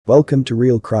Welcome to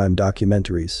Real Crime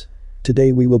Documentaries.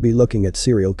 Today we will be looking at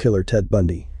serial killer Ted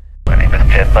Bundy. My name is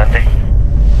Ted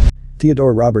Bundy.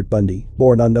 Theodore Robert Bundy,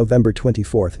 born on November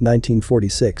 24,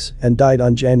 1946 and died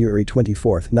on January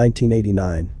 24,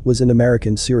 1989, was an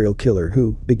American serial killer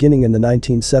who, beginning in the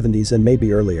 1970s and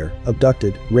maybe earlier,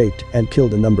 abducted, raped, and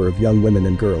killed a number of young women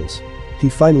and girls. He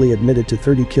finally admitted to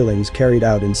 30 killings carried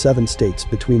out in 7 states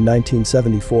between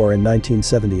 1974 and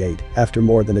 1978 after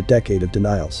more than a decade of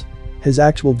denials. His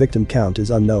actual victim count is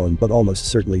unknown but almost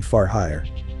certainly far higher.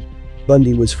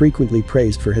 Bundy was frequently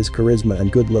praised for his charisma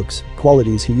and good looks,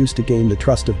 qualities he used to gain the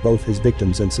trust of both his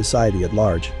victims and society at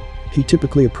large. He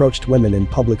typically approached women in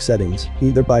public settings,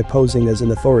 either by posing as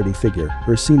an authority figure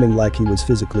or seeming like he was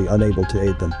physically unable to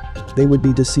aid them. They would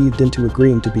be deceived into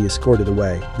agreeing to be escorted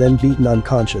away, then beaten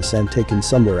unconscious and taken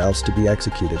somewhere else to be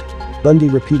executed. Bundy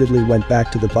repeatedly went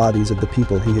back to the bodies of the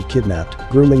people he had kidnapped,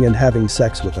 grooming and having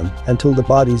sex with them, until the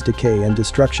body's decay and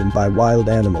destruction by wild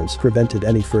animals prevented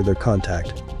any further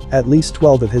contact. At least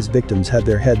 12 of his victims had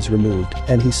their heads removed,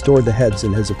 and he stored the heads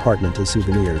in his apartment as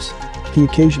souvenirs. He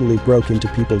occasionally broke into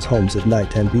people's homes at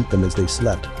night and beat them as they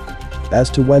slept. As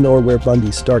to when or where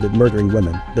Bundy started murdering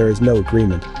women, there is no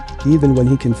agreement. Even when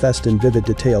he confessed in vivid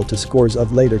detail to scores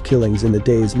of later killings in the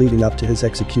days leading up to his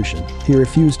execution, he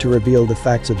refused to reveal the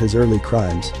facts of his early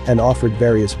crimes and offered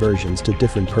various versions to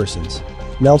different persons.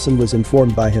 Nelson was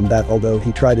informed by him that although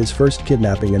he tried his first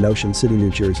kidnapping in Ocean City, New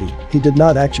Jersey, he did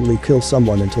not actually kill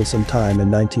someone until sometime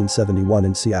in 1971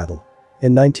 in Seattle.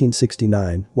 In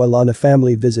 1969, while on a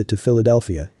family visit to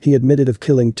Philadelphia, he admitted of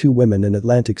killing 2 women in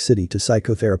Atlantic City to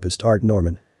psychotherapist Art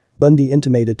Norman. Bundy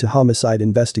intimated to homicide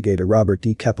investigator Robert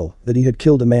D. Keppel that he had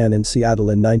killed a man in Seattle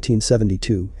in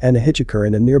 1972 and a hitchhiker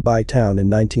in a nearby town in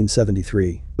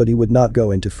 1973, but he would not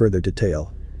go into further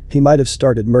detail. He might have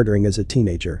started murdering as a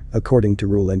teenager, according to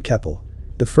Rule and Keppel.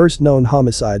 The first known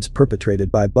homicides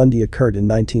perpetrated by Bundy occurred in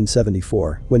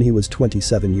 1974 when he was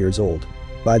 27 years old.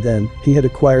 By then, he had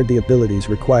acquired the abilities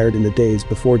required in the days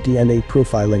before DNA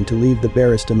profiling to leave the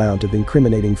barest amount of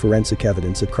incriminating forensic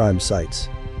evidence at crime sites.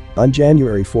 On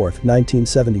January 4,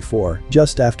 1974,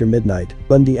 just after midnight,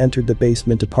 Bundy entered the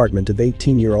basement apartment of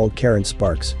 18-year-old Karen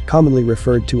Sparks, commonly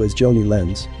referred to as Joni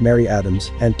Lenz, Mary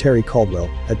Adams, and Terry Caldwell,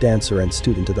 a dancer and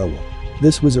student at Owell.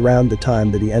 This was around the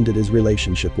time that he ended his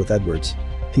relationship with Edwards.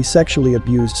 He sexually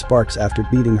abused Sparks after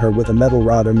beating her with a metal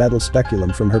rod or metal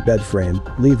speculum from her bed frame,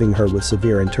 leaving her with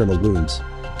severe internal wounds.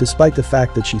 Despite the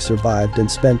fact that she survived and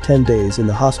spent 10 days in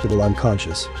the hospital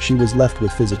unconscious, she was left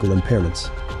with physical impairments.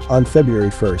 On February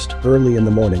 1, early in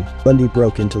the morning, Bundy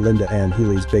broke into Linda Ann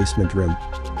Healy's basement room.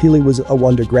 Healy was a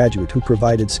Wonder graduate who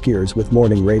provided skiers with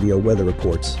morning radio weather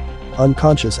reports.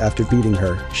 Unconscious after beating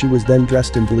her, she was then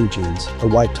dressed in blue jeans, a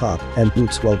white top, and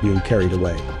boots while being carried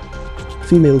away.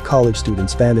 Female college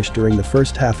students vanished during the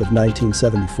first half of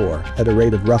 1974 at a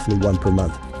rate of roughly 1 per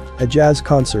month. A jazz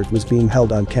concert was being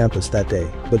held on campus that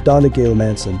day, but Donna Gail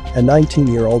Manson, a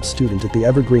 19-year-old student at the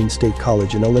Evergreen State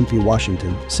College in Olympia,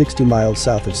 Washington, 60 miles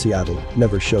south of Seattle,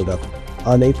 never showed up.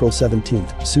 On April 17,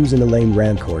 Susan Elaine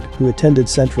Rancourt, who attended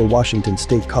Central Washington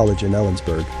State College in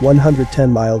Ellensburg,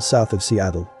 110 miles south of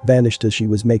Seattle, vanished as she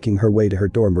was making her way to her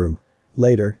dorm room.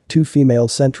 Later, 2 female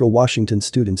Central Washington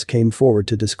students came forward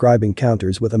to describe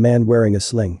encounters with a man wearing a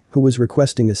sling who was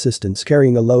requesting assistance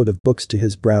carrying a load of books to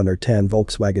his brown or tan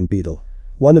Volkswagen Beetle.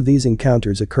 One of these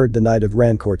encounters occurred the night of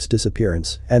Rancourt's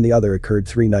disappearance, and the other occurred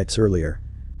 3 nights earlier.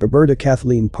 Roberta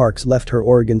Kathleen Parks left her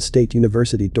Oregon State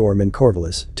University dorm in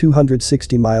Corvallis,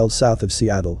 260 miles south of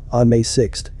Seattle, on May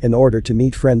 6 in order to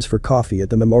meet friends for coffee at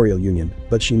the Memorial Union,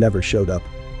 but she never showed up.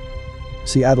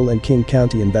 Seattle and King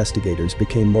County investigators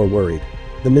became more worried.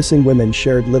 The missing women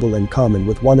shared little in common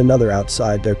with one another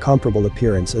outside their comparable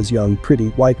appearance as young, pretty,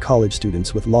 white college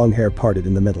students with long hair parted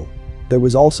in the middle. There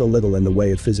was also little in the way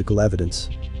of physical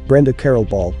evidence. Brenda Carroll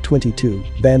Ball, 22,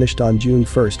 vanished on June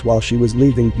 1 while she was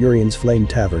leaving Burion's Flame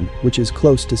Tavern, which is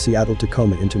close to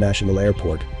Seattle-Tacoma International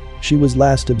Airport. She was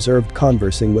last observed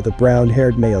conversing with a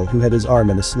brown-haired male who had his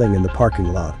arm in a sling in the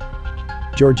parking lot.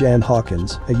 Georgianne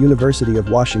Hawkins, a University of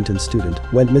Washington student,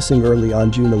 went missing early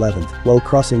on June 11 while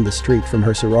crossing the street from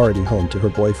her sorority home to her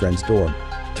boyfriend's dorm.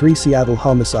 3 Seattle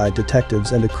homicide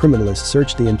detectives and a criminalist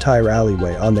searched the entire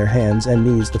alleyway on their hands and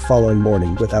knees the following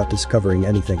morning without discovering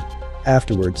anything.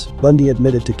 Afterwards, Bundy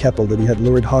admitted to Keppel that he had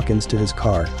lured Hawkins to his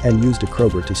car and used a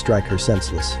crowbar to strike her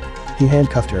senseless. He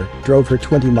handcuffed her, drove her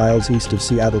 20 miles east of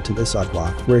Seattle to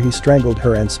Issaquah, where he strangled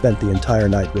her and spent the entire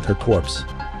night with her corpse.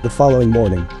 The following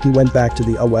morning, he went back to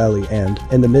the Owell and,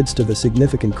 in the midst of a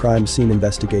significant crime scene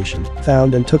investigation,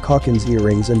 found and took Hawkins'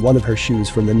 earrings and one of her shoes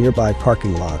from the nearby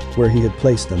parking lot where he had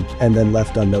placed them and then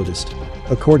left unnoticed.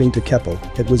 According to Keppel,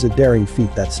 it was a daring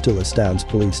feat that still astounds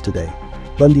police today.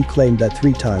 Bundy claimed that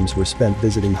 3 times were spent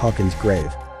visiting Hawkins'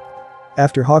 grave.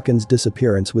 After Hawkins'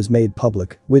 disappearance was made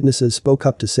public, witnesses spoke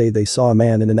up to say they saw a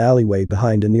man in an alleyway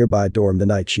behind a nearby dorm the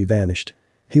night she vanished.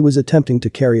 He was attempting to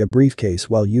carry a briefcase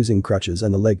while using crutches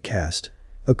and a leg cast.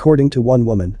 According to one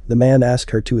woman, the man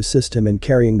asked her to assist him in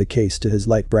carrying the case to his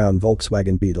light brown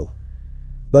Volkswagen Beetle.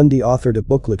 Bundy authored a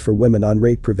booklet for women on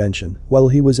rape prevention while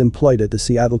he was employed at the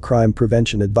Seattle Crime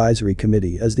Prevention Advisory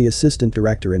Committee as the assistant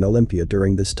director in Olympia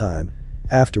during this time.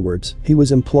 Afterwards, he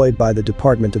was employed by the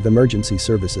Department of Emergency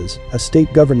Services, a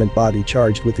state government body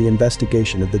charged with the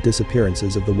investigation of the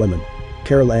disappearances of the women.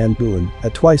 Carol Ann Boone, a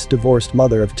twice-divorced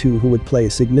mother of 2 who would play a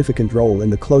significant role in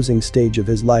the closing stage of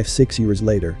his life 6 years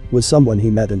later, was someone he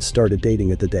met and started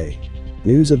dating at the day.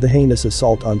 News of the heinous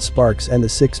assault on Sparks and the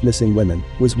 6 missing women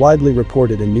was widely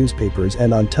reported in newspapers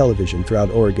and on television throughout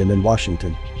Oregon and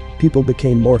Washington. People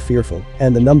became more fearful,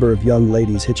 and the number of young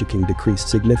ladies hitchhiking decreased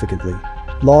significantly.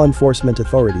 Law enforcement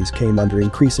authorities came under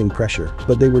increasing pressure,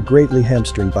 but they were greatly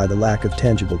hamstrung by the lack of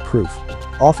tangible proof.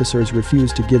 Officers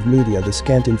refused to give media the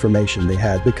scant information they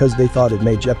had because they thought it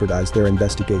may jeopardize their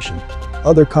investigation.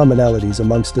 Other commonalities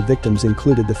amongst the victims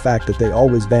included the fact that they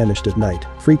always vanished at night,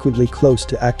 frequently close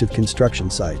to active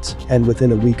construction sites, and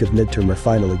within a week of midterm or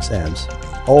final exams.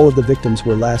 All of the victims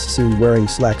were last seen wearing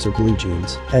slacks or blue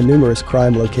jeans, and numerous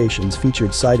crime locations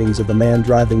featured sightings of a man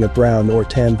driving a brown or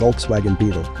tan Volkswagen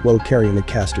Beetle while carrying a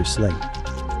caster sling.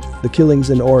 The killings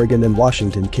in Oregon and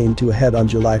Washington came to a head on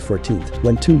July 14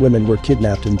 when 2 women were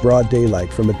kidnapped in broad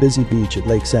daylight from a busy beach at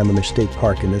Lake Sammamish State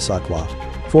Park in Issaquah.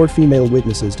 4 female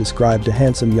witnesses described a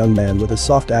handsome young man with a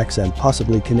soft accent,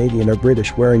 possibly Canadian or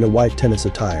British, wearing a white tennis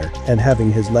attire and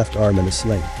having his left arm in a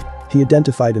sling. He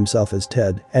identified himself as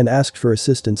Ted and asked for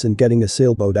assistance in getting a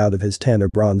sailboat out of his tan or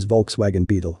bronze Volkswagen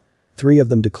Beetle. 3 of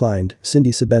them declined.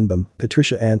 Cindy Sebenbum,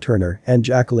 Patricia Ann Turner, and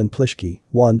Jacqueline Plischke.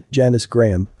 1, Janice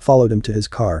Graham, followed him to his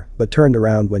car but turned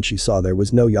around when she saw there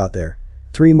was no yacht there.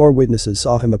 3 more witnesses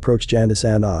saw him approach Janice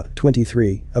Ann Ott,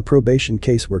 23, a probation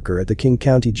caseworker at the King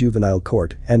County Juvenile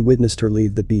Court, and witnessed her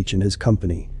leave the beach in his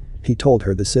company. He told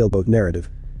her the sailboat narrative.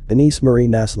 Denise Marie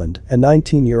Naslund, a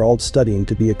 19-year-old studying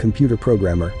to be a computer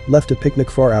programmer, left a picnic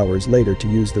 4 hours later to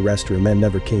use the restroom and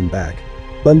never came back.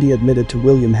 Bundy admitted to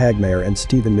William Hagmeyer and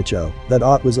Stephen Michaud that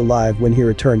Ott was alive when he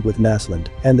returned with Naslund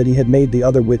and that he had made the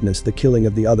other witness the killing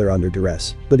of the other under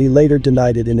duress, but he later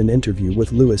denied it in an interview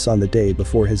with Lewis on the day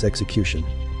before his execution.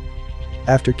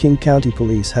 After King County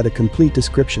Police had a complete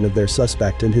description of their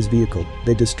suspect and his vehicle,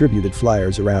 they distributed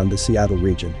flyers around the Seattle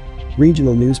region.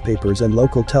 Regional newspapers and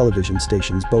local television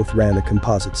stations both ran a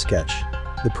composite sketch.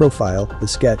 The profile, the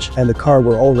sketch, and the car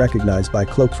were all recognized by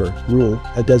Kloepfer, Rule,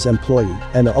 a DES employee,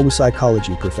 and a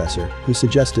psychology professor, who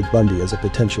suggested Bundy as a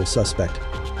potential suspect.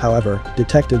 However,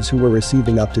 detectives who were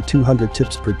receiving up to 200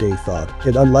 tips per day thought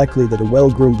it unlikely that a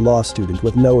well-groomed law student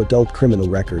with no adult criminal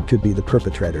record could be the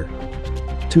perpetrator.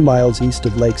 2 miles east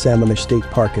of Lake Sammamish State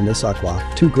Park in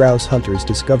Issaquah, 2 grouse hunters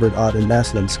discovered Ott and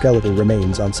Naslund's skeletal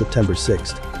remains on September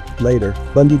 6. Later,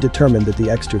 Bundy determined that the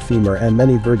extra femur and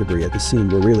many vertebrae at the scene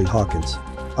were really Hawkins.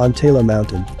 On Taylor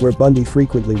Mountain, where Bundy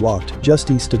frequently walked,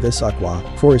 just east of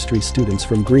Issaquah, forestry students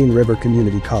from Green River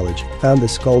Community College found the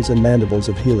skulls and mandibles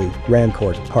of Healy,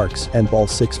 Rancourt, Parks, and Ball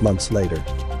 6 months later.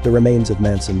 The remains of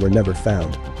Manson were never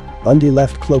found. Bundy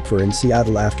left Kloepfer in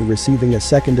Seattle after receiving a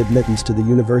second admittance to the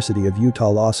University of Utah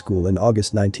Law School in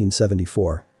August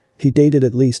 1974. He dated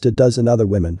at least a dozen other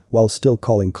women while still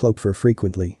calling Kloepfer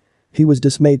frequently. He was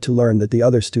dismayed to learn that the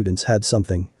other students had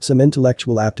some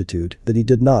intellectual aptitude that he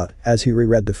did not, as he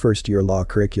reread the first-year law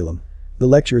curriculum. The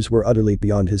lectures were utterly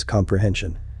beyond his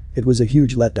comprehension. It was a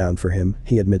huge letdown for him,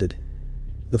 he admitted.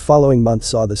 The following month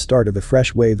saw the start of a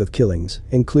fresh wave of killings,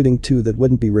 including 2 that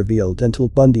wouldn't be revealed until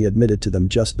Bundy admitted to them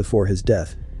just before his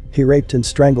death. He raped and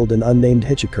strangled an unnamed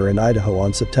hitchhiker in Idaho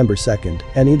on September 2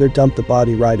 and either dumped the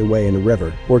body right away in a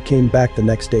river or came back the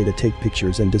next day to take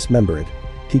pictures and dismember it.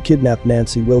 He kidnapped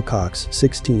Nancy Wilcox,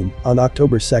 16, on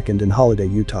October 2 in Holiday,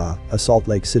 Utah, a Salt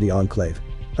Lake City enclave.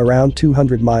 Around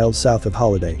 200 miles south of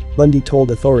Holiday, Bundy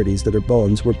told authorities that her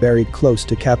bones were buried close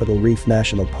to Capitol Reef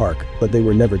National Park, but they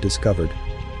were never discovered.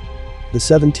 The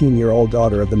 17-year-old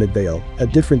daughter of the Midvale, a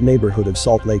different neighborhood of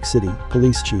Salt Lake City,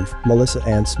 police chief, Melissa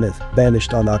Ann Smith,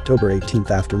 vanished on October 18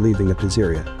 after leaving a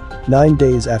pizzeria. 9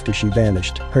 days after she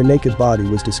vanished, her naked body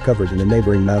was discovered in a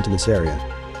neighboring mountainous area.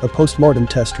 A post-mortem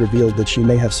test revealed that she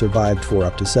may have survived for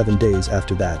up to 7 days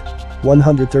after that.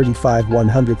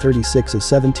 136 a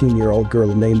 17-year-old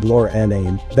girl named Laura Ann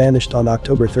Ain vanished on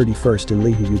October 31 in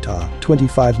Lehi, Utah,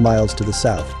 25 miles to the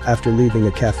south, after leaving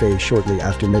a cafe shortly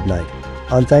after midnight.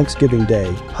 On Thanksgiving Day,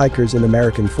 hikers in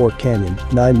American Fork Canyon,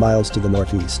 9 miles to the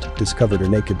northeast, discovered her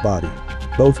naked body.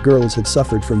 Both girls had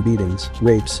suffered from beatings,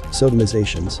 rapes,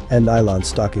 sodomizations, and nylon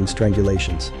stocking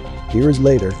strangulations. Years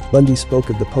later, Bundy spoke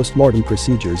of the post-mortem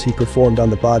procedures he performed on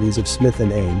the bodies of Smith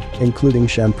and Ain, including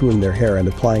shampooing their hair and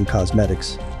applying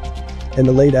cosmetics. In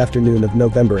the late afternoon of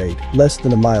November 8, less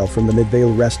than a mile from the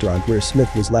Midvale restaurant where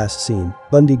Smith was last seen,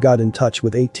 Bundy got in touch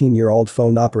with 18-year-old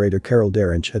phone operator Carol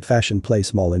Derrinch at Fashion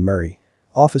Place Mall in Murray.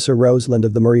 Officer Roseland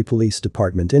of the Murray Police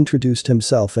Department introduced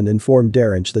himself and informed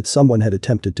Derrinch that someone had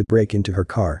attempted to break into her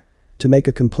car. To make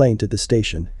a complaint at the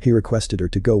station, he requested her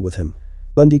to go with him.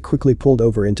 Bundy quickly pulled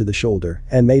over into the shoulder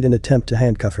and made an attempt to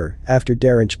handcuff her after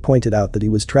Derrinch pointed out that he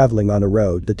was traveling on a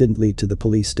road that didn't lead to the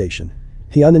police station.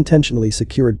 He unintentionally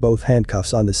secured both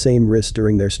handcuffs on the same wrist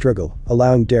during their struggle,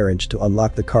 allowing Derrinch to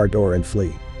unlock the car door and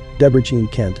flee. Deborah Jean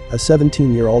Kent, a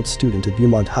 17-year-old student at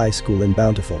Viewmont High School in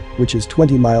Bountiful, which is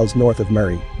 20 miles north of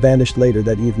Murray, vanished later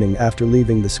that evening after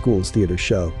leaving the school's theater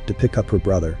show to pick up her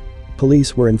brother.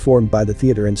 Police were informed by the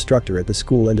theater instructor at the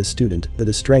school and a student that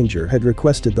a stranger had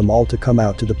requested them all to come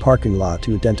out to the parking lot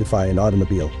to identify an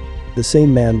automobile. The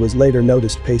same man was later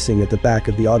noticed pacing at the back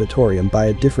of the auditorium by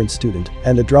a different student,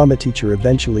 and the drama teacher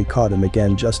eventually caught him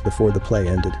again just before the play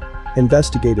ended.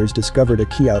 Investigators discovered a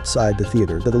key outside the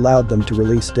theater that allowed them to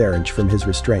release Derrinch from his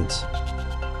restraints.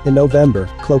 In November,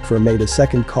 Cloakford made a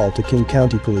second call to King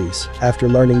County Police after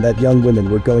learning that young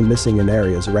women were going missing in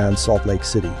areas around Salt Lake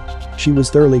City. She was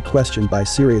thoroughly questioned by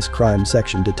Serious Crime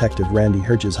Section Detective Randy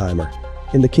Hergesheimer.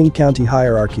 In the King County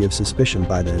hierarchy of suspicion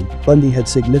by then, Bundy had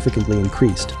significantly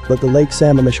increased, but the Lake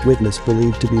Sammamish witness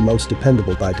believed to be most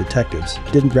dependable by detectives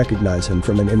didn't recognize him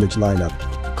from an image lineup.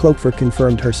 Cloakford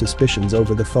confirmed her suspicions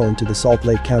over the phone to the Salt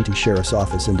Lake County Sheriff's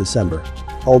Office in December.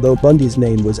 Although Bundy's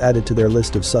name was added to their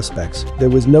list of suspects, there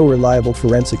was no reliable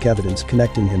forensic evidence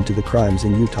connecting him to the crimes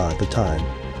in Utah at the time.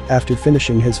 After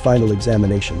finishing his final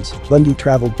examinations, Bundy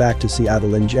traveled back to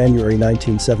Seattle in January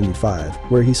 1975,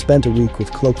 where he spent a week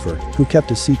with Cloakford, who kept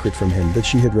a secret from him that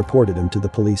she had reported him to the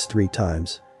police 3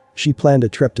 times. She planned a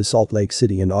trip to Salt Lake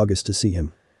City in August to see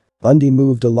him. Bundy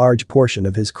moved a large portion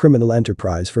of his criminal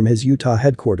enterprise from his Utah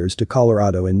headquarters to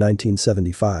Colorado in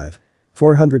 1975.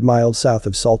 400 miles south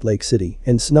of Salt Lake City,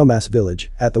 in Snowmass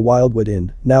Village, at the Wildwood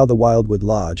Inn, now the Wildwood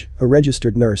Lodge, a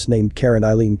registered nurse named Karen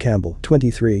Eileen Campbell,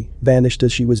 23, vanished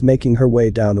as she was making her way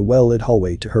down a well-lit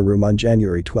hallway to her room on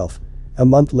January 12. A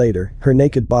month later, her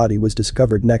naked body was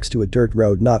discovered next to a dirt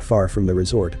road not far from the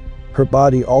resort. Her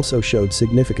body also showed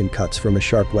significant cuts from a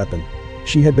sharp weapon.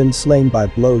 She had been slain by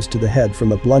blows to the head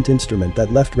from a blunt instrument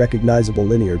that left recognizable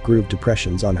linear groove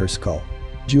depressions on her skull.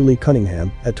 Julie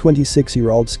Cunningham, a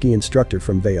 26-year-old ski instructor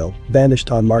from Vail,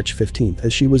 vanished on March 15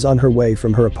 as she was on her way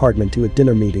from her apartment to a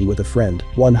dinner meeting with a friend,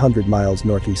 100 miles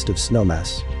northeast of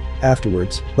Snowmass.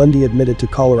 Afterwards, Bundy admitted to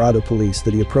Colorado police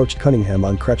that he approached Cunningham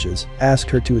on crutches, asked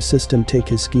her to assist him take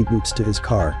his ski boots to his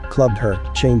car, clubbed her,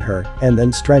 chained her, and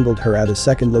then strangled her at a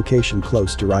second location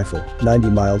close to Rifle, 90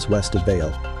 miles west of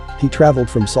Vail. He traveled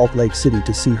from Salt Lake City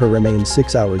to see her remains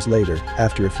 6 hours later,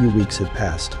 after a few weeks had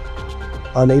passed.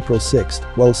 On April 6,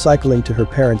 while cycling to her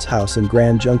parents' house in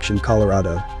Grand Junction,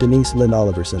 Colorado, Denise Lynn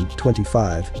Oliverson,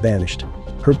 25, vanished.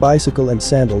 Her bicycle and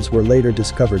sandals were later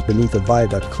discovered beneath a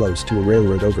viaduct close to a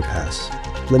railroad overpass.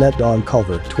 Lynette Dawn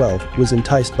Culver, 12, was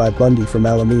enticed by Bundy from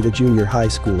Alameda Junior High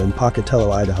School in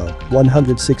Pocatello, Idaho,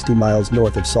 160 miles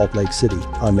north of Salt Lake City,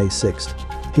 on May 6.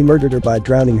 He murdered her by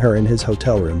drowning her in his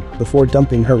hotel room before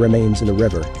dumping her remains in a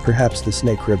river, perhaps the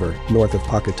Snake River, north of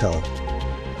Pocatello.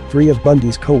 3 of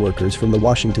Bundy's co-workers from the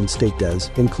Washington State DES,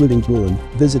 including Boone,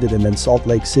 visited him in Salt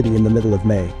Lake City in the middle of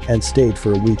May and stayed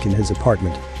for a week in his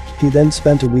apartment. He then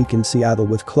spent a week in Seattle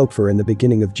with Cloakford in the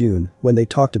beginning of June, when they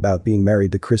talked about being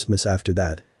married the Christmas after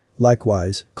that.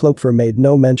 Likewise, Cloakford made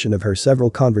no mention of her several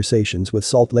conversations with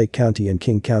Salt Lake County and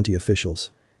King County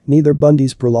officials. Neither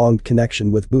Bundy's prolonged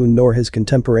connection with Boone nor his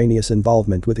contemporaneous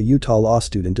involvement with a Utah law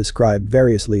student described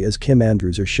variously as Kim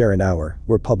Andrews or Sharon Auer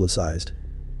were publicized.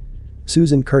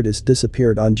 Susan Curtis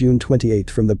disappeared on June 28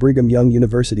 from the Brigham Young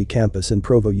University campus in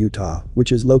Provo, Utah,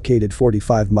 which is located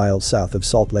 45 miles south of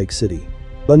Salt Lake City.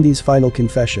 Bundy's final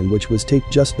confession, which was taped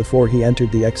just before he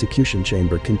entered the execution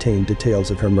chamber, contained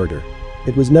details of her murder.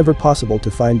 It was never possible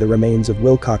to find the remains of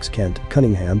Wilcox Kent,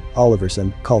 Cunningham,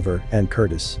 Oliverson, Culver, and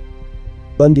Curtis.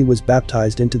 Bundy was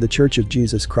baptized into the Church of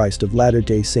Jesus Christ of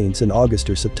Latter-day Saints in August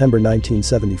or September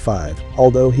 1975,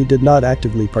 although he did not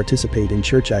actively participate in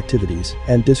church activities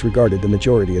and disregarded the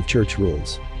majority of church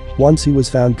rules. Once he was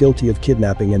found guilty of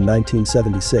kidnapping in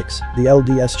 1976, the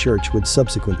LDS Church would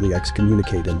subsequently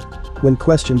excommunicate him. When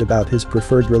questioned about his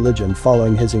preferred religion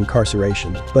following his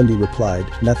incarceration, Bundy replied,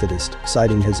 Methodist,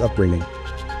 citing his upbringing.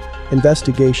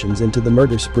 Investigations into the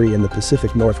murder spree in the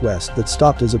Pacific Northwest that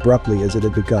stopped as abruptly as it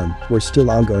had begun were still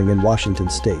ongoing in Washington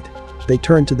state. They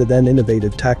turned to the then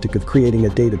innovative tactic of creating a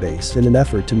database in an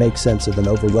effort to make sense of an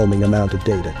overwhelming amount of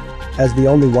data. As the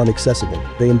only one accessible,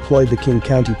 they employed the King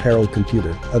County Parallel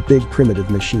Computer, a big primitive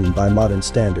machine by modern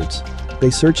standards. They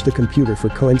searched the computer for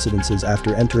coincidences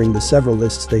after entering the several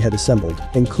lists they had assembled,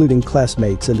 including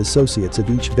classmates and associates of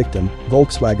each victim,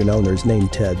 Volkswagen owners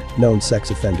named Ted, known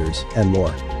sex offenders, and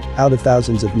more. Out of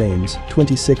thousands of names,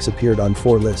 26 appeared on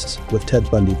 4 lists, with Ted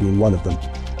Bundy being one of them.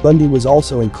 Bundy was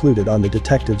also included on the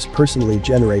detectives' personally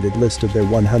generated list of their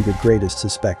 100 greatest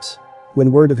suspects.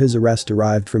 When word of his arrest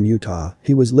arrived from Utah,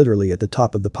 he was literally at the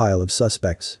top of the pile of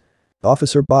suspects.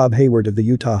 Officer Bob Hayward of the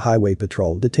Utah Highway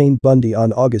Patrol detained Bundy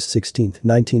on August 16,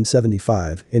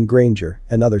 1975, in Granger,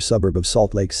 another suburb of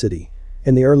Salt Lake City.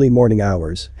 In the early morning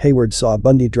hours, Hayward saw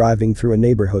Bundy driving through a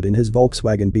neighborhood in his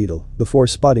Volkswagen Beetle before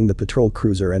spotting the patrol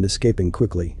cruiser and escaping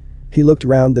quickly. He looked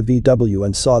around the VW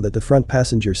and saw that the front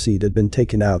passenger seat had been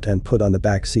taken out and put on the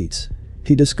back seats.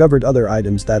 He discovered other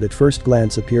items that at first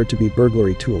glance appeared to be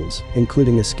burglary tools,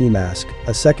 including a ski mask,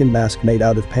 a second mask made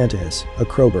out of pantyhose, a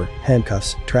crowbar,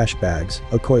 handcuffs, trash bags,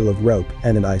 a coil of rope,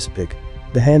 and an ice pick.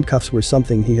 The handcuffs were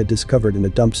something he had discovered in a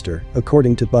dumpster,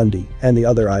 according to Bundy, and the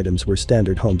other items were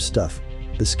standard home stuff.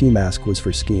 The ski mask was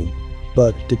for skiing.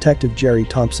 But Detective Jerry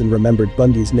Thompson remembered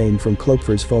Bundy's name from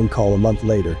Klopfer's phone call a month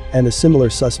later, and a similar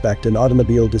suspect and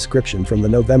automobile description from the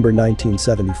November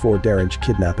 1974 Derringe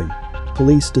kidnapping.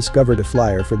 Police discovered a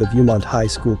flyer for the Viewmont High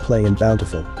School play in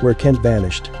Bountiful, where Kent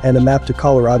vanished, and a map to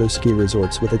Colorado ski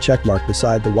resorts with a checkmark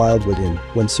beside the Wildwood Inn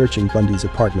when searching Bundy's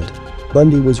apartment.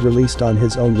 Bundy was released on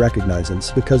his own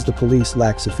recognizance because the police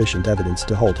lacked sufficient evidence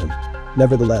to hold him.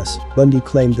 Nevertheless, Bundy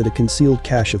claimed that a concealed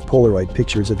cache of Polaroid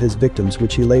pictures of his victims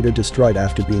which he later destroyed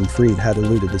after being freed had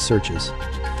eluded the searches.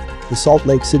 The Salt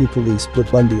Lake City police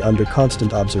put Bundy under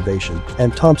constant observation,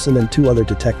 and Thompson and 2 other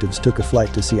detectives took a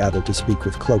flight to Seattle to speak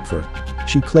with Klopfer.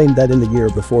 She claimed that in the year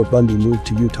before Bundy moved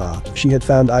to Utah, she had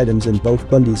found items in both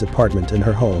Bundy's apartment and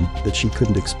her home that she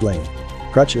couldn't explain.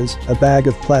 Crutches, a bag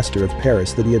of plaster of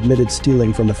Paris that he admitted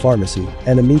stealing from the pharmacy,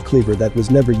 and a meat cleaver that was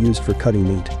never used for cutting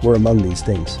meat were among these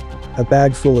things. A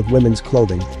bag full of women's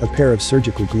clothing, a pair of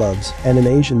surgical gloves, and an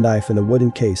Asian knife in a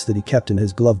wooden case that he kept in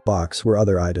his glove box were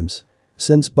other items.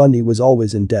 Since Bundy was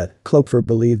always in debt, Klopfer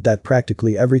believed that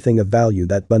practically everything of value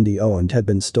that Bundy owned had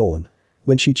been stolen.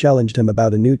 When she challenged him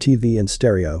about a new TV and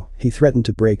stereo, he threatened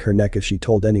to break her neck if she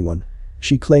told anyone.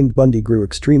 She claimed Bundy grew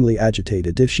extremely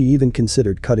agitated if she even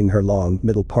considered cutting her long,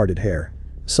 middle-parted hair.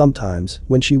 Sometimes,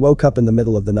 when she woke up in the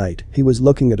middle of the night, he was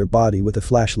looking at her body with a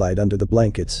flashlight under the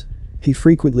blankets. He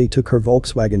frequently took her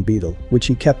Volkswagen Beetle, which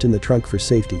he kept in the trunk for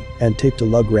safety, and taped a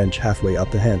lug wrench halfway up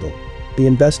the handle. The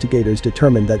investigators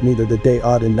determined that neither the day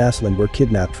Ott and Naslund were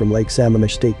kidnapped from Lake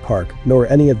Sammamish State Park, nor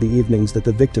any of the evenings that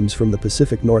the victims from the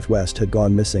Pacific Northwest had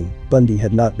gone missing. Bundy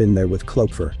had not been there with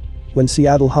Klopfer. When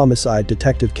Seattle homicide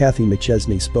detective Kathy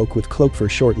McChesney spoke with Klopfer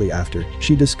shortly after,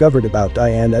 she discovered about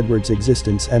Diane Edwards'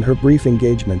 existence and her brief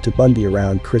engagement to Bundy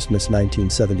around Christmas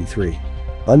 1973.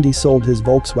 Bundy sold his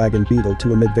Volkswagen Beetle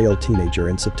to a Midvale teenager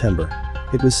in September.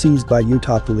 It was seized by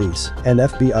Utah police, and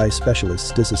FBI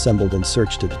specialists disassembled and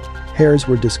searched it. Hairs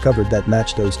were discovered that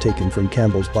matched those taken from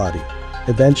Campbell's body.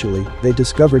 Eventually, they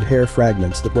discovered hair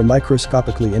fragments that were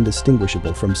microscopically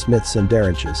indistinguishable from Smith's and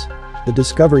Derringe's. The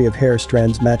discovery of hair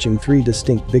strands matching 3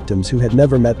 distinct victims who had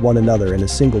never met one another in a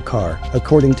single car,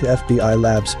 according to FBI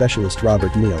lab specialist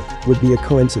Robert Neal, would be a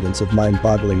coincidence of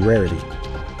mind-boggling rarity.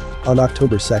 On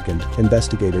October 2nd,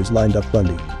 investigators lined up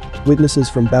Bundy. Witnesses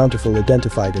from Bountiful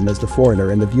identified him as the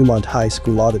foreigner in the Viewmont High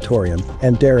School auditorium,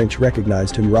 and Derringe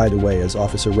recognized him right away as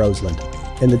Officer Roseland.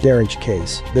 In the Derringe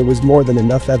case, there was more than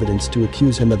enough evidence to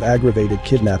accuse him of aggravated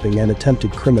kidnapping and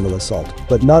attempted criminal assault,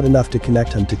 but not enough to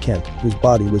connect him to Kent, whose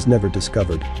body was never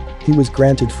discovered. He was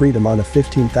granted freedom on a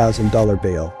 $15,000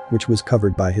 bail, which was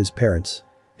covered by his parents.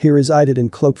 He resided in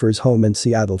Klopfer's home in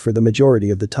Seattle for the majority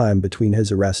of the time between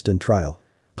his arrest and trial.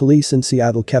 Police in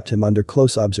Seattle kept him under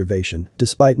close observation,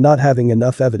 despite not having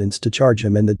enough evidence to charge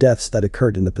him in the deaths that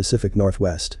occurred in the Pacific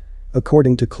Northwest.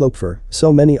 According to Klopfer,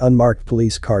 so many unmarked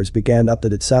police cars began up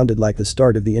that it sounded like the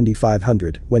start of the Indy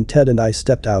 500 when Ted and I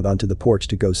stepped out onto the porch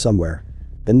to go somewhere.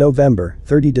 In November,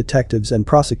 30 detectives and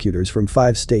prosecutors from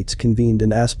 5 states convened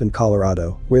in Aspen,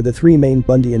 Colorado, where the 3 main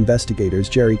Bundy investigators,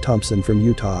 Jerry Thompson from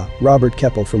Utah, Robert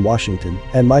Keppel from Washington,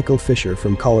 and Michael Fisher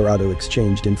from Colorado,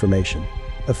 exchanged information.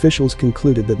 Officials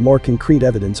concluded that more concrete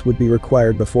evidence would be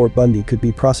required before Bundy could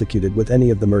be prosecuted with any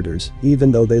of the murders,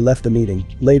 even though they left the meeting,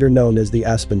 later known as the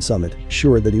Aspen Summit,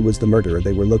 sure that he was the murderer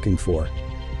they were looking for.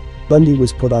 Bundy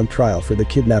was put on trial for the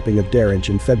kidnapping of Derringe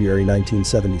in February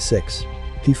 1976.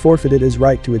 He forfeited his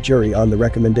right to a jury on the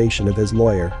recommendation of his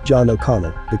lawyer, John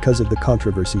O'Connell, because of the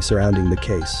controversy surrounding the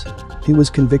case. He was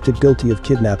convicted guilty of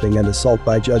kidnapping and assault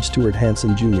by Judge Stuart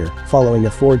Hanson Jr. following a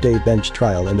 4-day bench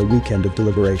trial and a weekend of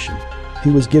deliberation.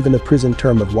 He was given a prison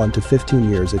term of 1 to 15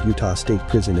 years at Utah State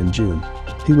Prison in June.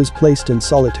 He was placed in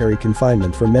solitary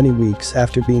confinement for many weeks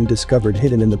after being discovered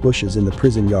hidden in the bushes in the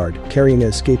prison yard, carrying an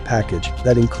escape package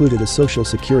that included a social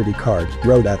security card,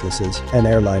 road atlases, and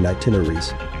airline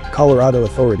itineraries. Colorado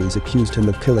authorities accused him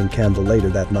of killing Campbell later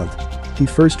that month. He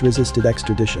first resisted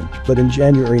extradition, but in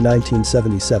January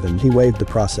 1977 he waived the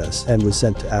process and was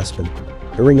sent to Aspen.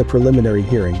 During a preliminary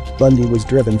hearing, Bundy was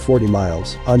driven 40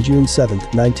 miles on June 7,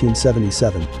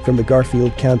 1977, from the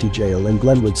Garfield County Jail in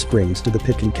Glenwood Springs to the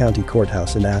Pitkin County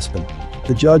Courthouse in Aspen.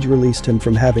 The judge released him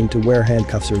from having to wear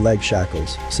handcuffs or leg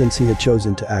shackles since he had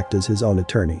chosen to act as his own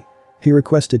attorney. He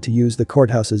requested to use the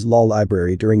courthouse's law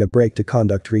library during a break to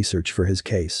conduct research for his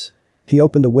case. He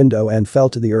opened a window and fell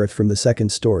to the earth from the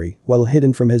second story while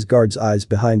hidden from his guard's eyes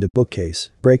behind a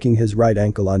bookcase, breaking his right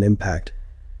ankle on impact.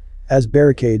 As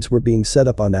barricades were being set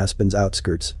up on Aspen's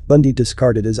outskirts, Bundy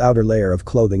discarded his outer layer of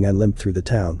clothing and limped through the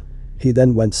town. He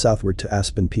then went southward to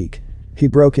Aspen Peak. He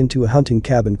broke into a hunting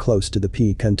cabin close to the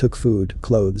peak and took food,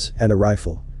 clothes, and a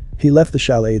rifle. He left the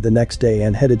chalet the next day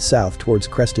and headed south towards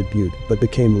Crested Butte but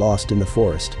became lost in the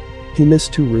forest. He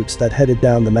missed 2 routes that headed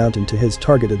down the mountain to his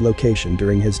targeted location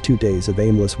during his 2 days of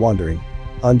aimless wandering.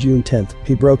 On June 10,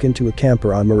 he broke into a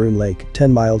camper on Maroon Lake,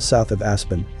 10 miles south of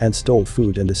Aspen, and stole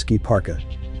food and a ski parka.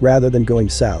 Rather than going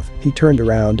south, he turned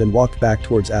around and walked back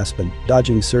towards Aspen,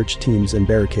 dodging search teams and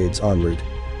barricades en route.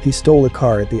 He stole a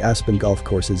car at the Aspen Golf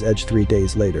Course's edge 3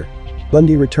 days later.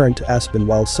 Bundy returned to Aspen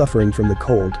while suffering from the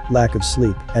cold, lack of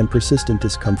sleep, and persistent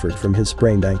discomfort from his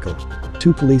sprained ankle.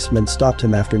 2 policemen stopped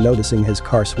him after noticing his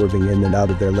car swerving in and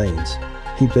out of their lanes.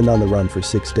 He'd been on the run for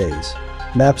 6 days.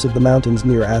 Maps of the mountains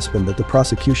near Aspen that the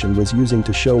prosecution was using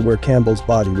to show where Campbell's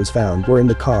body was found were in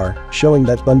the car, showing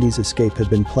that Bundy's escape had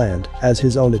been planned. As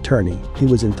his own attorney, he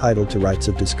was entitled to rights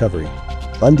of discovery.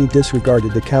 Bundy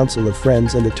disregarded the counsel of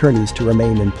friends and attorneys to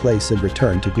remain in place and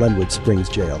return to Glenwood Springs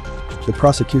Jail. The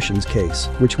prosecution's case,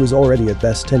 which was already at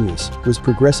best tenuous, was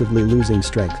progressively losing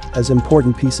strength as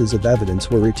important pieces of evidence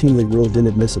were routinely ruled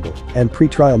inadmissible and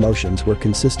pretrial motions were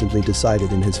consistently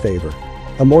decided in his favor.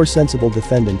 A more sensible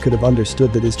defendant could have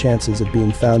understood that his chances of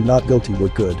being found not guilty were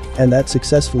good and that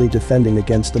successfully defending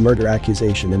against the murder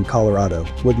accusation in Colorado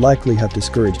would likely have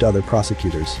discouraged other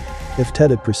prosecutors. If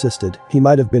Ted had persisted, he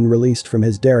might have been released from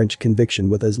his deranged conviction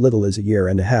with as little as a year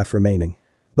and a half remaining.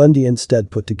 Bundy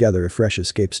instead put together a fresh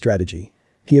escape strategy.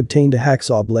 He obtained a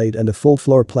hacksaw blade and a full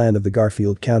floor plan of the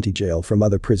Garfield County Jail from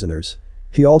other prisoners.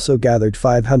 He also gathered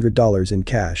 $500 in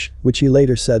cash, which he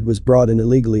later said was brought in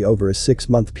illegally over a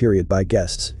 6-month period by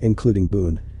guests, including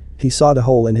Boone. He sawed a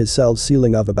hole in his cell's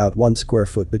ceiling of about 1 square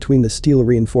foot between the steel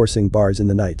reinforcing bars in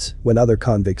the nights when other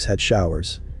convicts had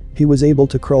showers. He was able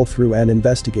to crawl through and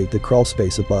investigate the crawl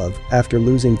space above after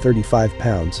losing 35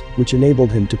 pounds, which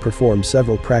enabled him to perform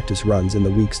several practice runs in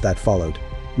the weeks that followed.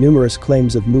 Numerous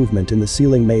claims of movement in the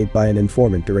ceiling made by an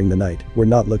informant during the night were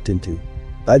not looked into.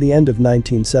 By the end of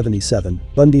 1977,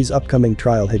 Bundy's upcoming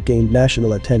trial had gained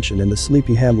national attention in the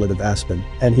sleepy hamlet of Aspen,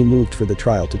 and he moved for the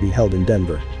trial to be held in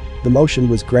Denver. The motion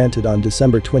was granted on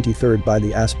December 23 by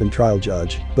the Aspen trial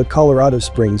judge, but Colorado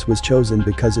Springs was chosen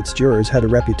because its jurors had a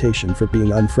reputation for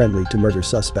being unfriendly to murder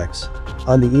suspects.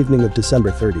 On the evening of December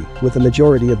 30, with a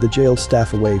majority of the jail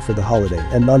staff away for the holiday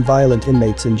and non-violent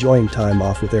inmates enjoying time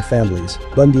off with their families,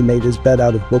 Bundy made his bed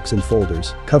out of books and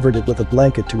folders, covered it with a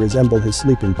blanket to resemble his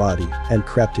sleeping body, and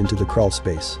crept into the crawl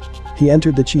space. He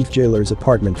entered the chief jailer's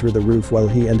apartment through the roof while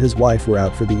he and his wife were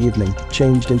out for the evening,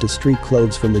 changed into street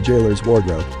clothes from the jailer's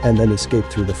wardrobe, and then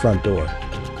escaped through the front door.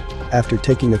 After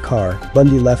taking a car,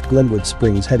 Bundy left Glenwood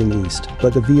Springs heading east,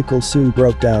 but the vehicle soon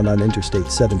broke down on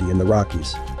Interstate 70 in the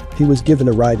Rockies. He was given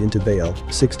a ride into Vail,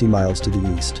 60 miles to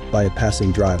the east, by a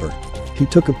passing driver. He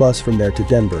took a bus from there to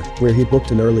Denver, where he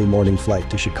booked an early morning flight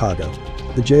to Chicago.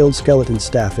 The jail's skeleton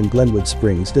staff in Glenwood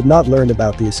Springs did not learn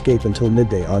about the escape until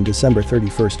midday on December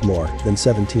 31, more than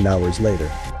 17 hours later.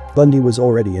 Bundy was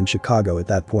already in Chicago at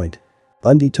that point.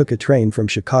 Bundy took a train from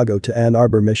Chicago to Ann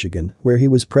Arbor, Michigan, where he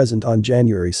was present on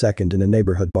January 2 in a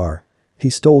neighborhood bar. He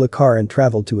stole a car and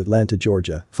traveled to Atlanta,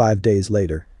 Georgia, 5 days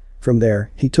later. From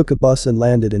there, he took a bus and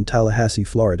landed in Tallahassee,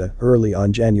 Florida, early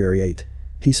on January 8.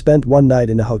 He spent one night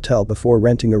in a hotel before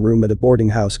renting a room at a boarding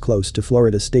house close to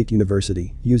Florida State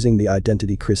University, using the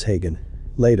identity Chris Hagen.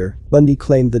 Later, Bundy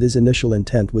claimed that his initial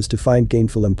intent was to find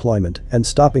gainful employment and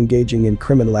stop engaging in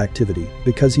criminal activity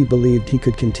because he believed he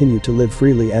could continue to live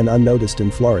freely and unnoticed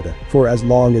in Florida for as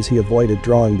long as he avoided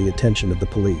drawing the attention of the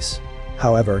police.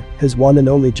 However, his one and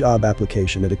only job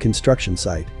application at a construction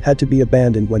site had to be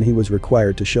abandoned when he was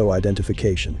required to show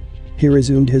identification. He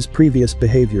resumed his previous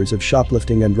behaviors of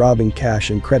shoplifting and robbing cash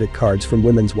and credit cards from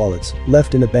women's wallets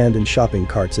left in abandoned shopping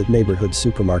carts at neighborhood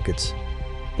supermarkets.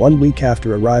 1 week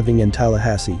after arriving in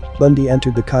Tallahassee, Bundy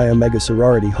entered the Chi Omega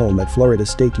sorority home at Florida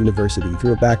State University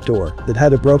through a back door that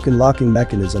had a broken locking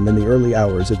mechanism in the early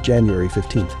hours of January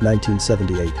 15,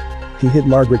 1978. He hit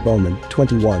Margaret Bowman,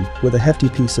 21, with a hefty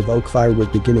piece of oak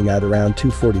firewood beginning at around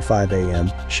 2:45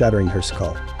 a.m., shattering her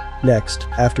skull. Next,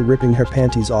 after ripping her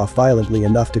panties off violently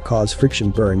enough to cause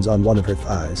friction burns on one of her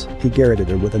thighs, he garroted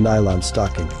her with a nylon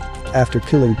stocking. After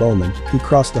killing Bowman, he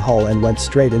crossed the hall and went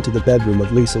straight into the bedroom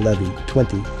of Lisa Levy,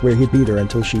 20, where he beat her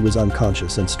until she was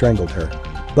unconscious and strangled her.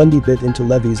 Bundy bit into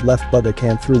Levy's left buttock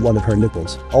and through one of her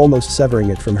nipples, almost severing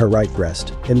it from her right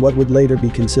breast, in what would later be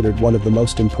considered one of the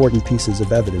most important pieces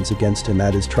of evidence against him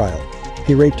at his trial.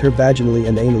 He raped her vaginally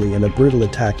and anally in a brutal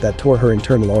attack that tore her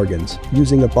internal organs,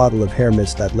 using a bottle of hair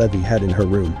mist that Levy had in her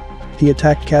room. He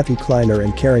attacked Kathy Kleiner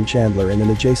and Karen Chandler in an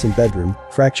adjacent bedroom,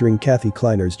 fracturing Kathy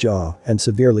Kleiner's jaw and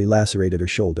severely lacerated her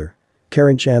shoulder.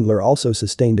 Karen Chandler also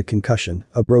sustained a concussion,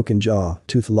 a broken jaw,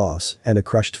 tooth loss, and a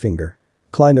crushed finger.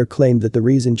 Kleiner claimed that the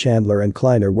reason Chandler and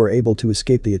Kleiner were able to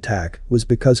escape the attack was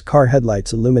because car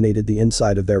headlights illuminated the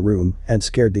inside of their room and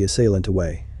scared the assailant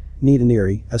away. Nita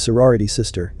Neary, a sorority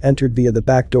sister, entered via the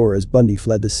back door as Bundy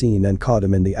fled the scene and caught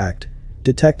him in the act.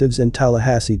 Detectives in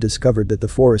Tallahassee discovered that the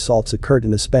 4 assaults occurred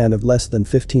in a span of less than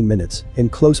 15 minutes, in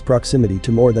close proximity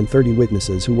to more than 30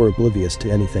 witnesses who were oblivious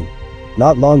to anything.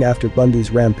 Not long after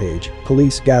Bundy's rampage,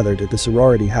 police gathered at the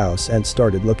sorority house and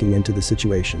started looking into the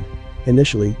situation.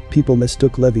 Initially, people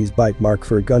mistook Levy's bite mark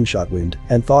for a gunshot wound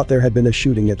and thought there had been a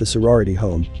shooting at the sorority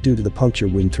home due to the puncture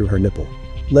wound through her nipple.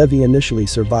 Levy initially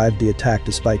survived the attack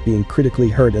despite being critically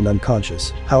hurt and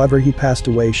unconscious, however he passed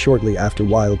away shortly after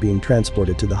while being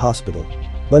transported to the hospital.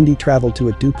 Bundy traveled to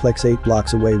a duplex 8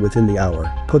 blocks away within the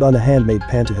hour, put on a handmade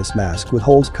pantyhose mask with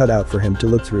holes cut out for him to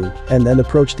look through, and then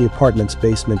approached the apartment's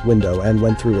basement window and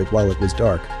went through it while it was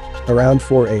dark. Around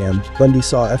 4 a.m., Bundy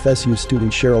saw FSU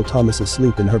student Cheryl Thomas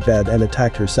asleep in her bed and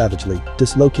attacked her savagely,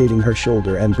 dislocating her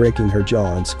shoulder and breaking her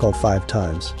jaw and skull 5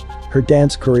 times. Her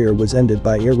dance career was ended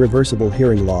by irreversible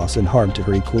hearing loss and harm to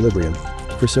her equilibrium.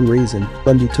 For some reason,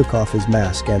 Bundy took off his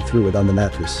mask and threw it on the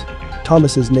mattress.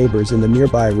 Thomas's neighbors in the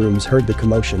nearby rooms heard the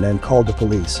commotion and called the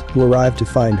police, who arrived to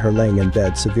find her laying in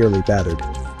bed severely battered.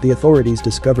 The authorities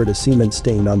discovered a semen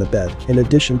stain on the bed, in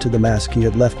addition to the mask he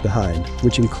had left behind,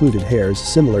 which included hairs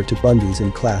similar to Bundy's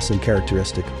in class and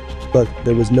characteristic. But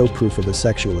there was no proof of a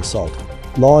sexual assault.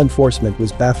 Law enforcement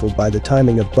was baffled by the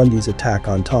timing of Bundy's attack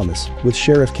on Thomas, with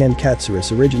Sheriff Ken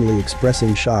Katsaris originally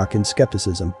expressing shock and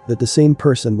skepticism that the same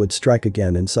person would strike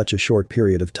again in such a short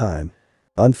period of time.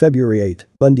 On February 8,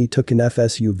 Bundy took an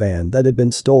FSU van that had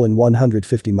been stolen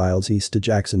 150 miles east to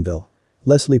Jacksonville.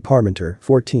 Leslie Parmenter,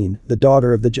 14, the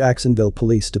daughter of the Jacksonville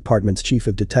Police Department's chief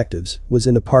of detectives, was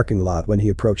in a parking lot when he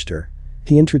approached her.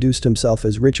 He introduced himself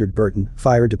as Richard Burton,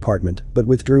 fire department, but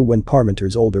withdrew when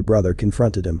Parmenter's older brother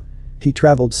confronted him. He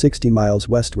traveled 60 miles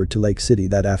westward to Lake City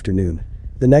that afternoon.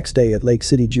 The next day at Lake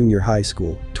City Junior High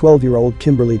School, 12-year-old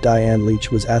Kimberly Diane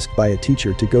Leach was asked by a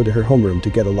teacher to go to her homeroom to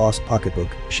get a lost pocketbook.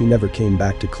 She never came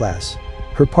back to class.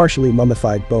 Her partially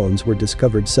mummified bones were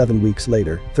discovered 7 weeks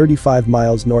later, 35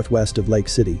 miles northwest of Lake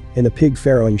City, in a pig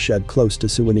farrowing shed close to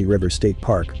Suwannee River State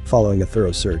Park, following a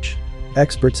thorough search.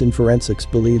 Experts in forensics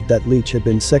believed that Leach had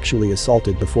been sexually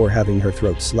assaulted before having her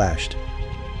throat slashed.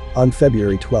 On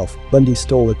February 12, Bundy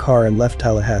stole a car and left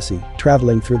Tallahassee,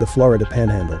 traveling through the Florida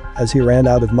Panhandle, as he ran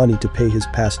out of money to pay his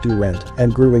past due rent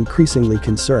and grew increasingly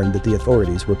concerned that the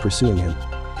authorities were pursuing him.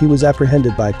 He was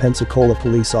apprehended by Pensacola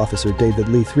police officer David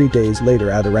Lee 3 days later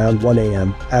at around 1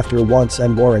 a.m. after a wants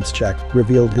and warrants check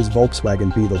revealed his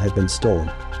Volkswagen Beetle had been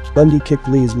stolen. Bundy kicked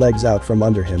Lee's legs out from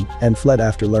under him and fled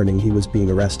after learning he was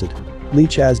being arrested. Lee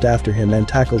chased after him and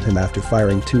tackled him after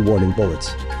firing 2 warning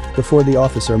bullets. Before the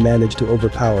officer managed to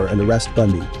overpower and arrest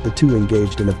Bundy, the two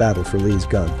engaged in a battle for Lee's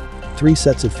gun. 3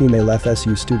 sets of female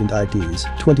FSU student IDs,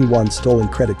 21 stolen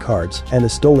credit cards, and a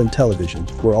stolen television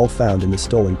were all found in the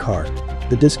stolen car.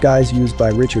 The disguise used by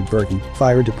Richard Burton,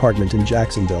 fire department in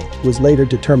Jacksonville, was later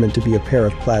determined to be a pair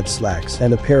of plaid slacks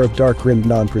and a pair of dark-rimmed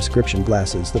non-prescription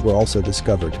glasses that were also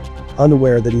discovered.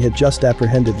 Unaware that he had just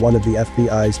apprehended one of the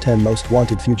FBI's 10 most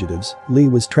wanted fugitives, Lee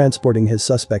was transporting his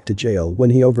suspect to jail when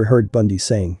he overheard Bundy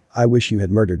saying, "I wish you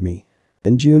had murdered me."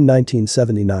 In June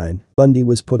 1979, Bundy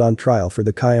was put on trial for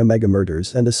the Chi Omega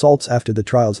murders and assaults after the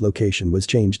trial's location was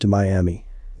changed to Miami.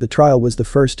 The trial was the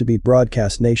first to be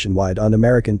broadcast nationwide on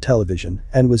American television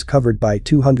and was covered by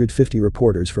 250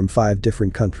 reporters from 5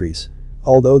 different countries.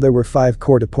 Although there were 5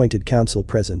 court-appointed counsel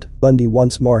present, Bundy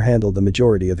once more handled the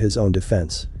majority of his own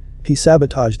defense. He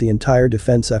sabotaged the entire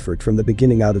defense effort from the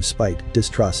beginning out of spite,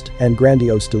 distrust, and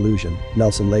grandiose delusion,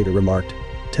 Nelson later remarked.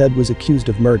 Ted was accused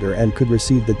of murder and could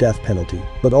receive the death penalty,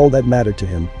 but all that mattered to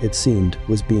him, it seemed,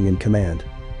 was being in command.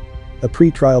 A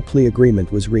pre-trial plea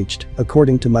agreement was reached,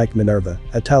 according to Mike Minerva,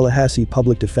 a Tallahassee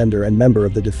public defender and member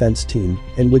of the defense team,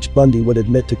 in which Bundy would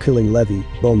admit to killing Levy,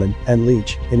 Bowman, and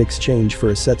Leach in exchange for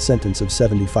a set sentence of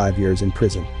 75 years in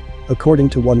prison. According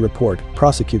to one report,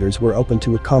 prosecutors were open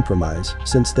to a compromise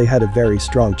since they had a very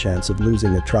strong chance of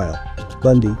losing a trial.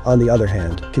 Bundy, on the other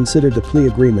hand, considered the plea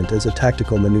agreement as a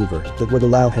tactical maneuver that would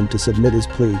allow him to submit his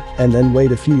plea and then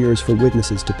wait a few years for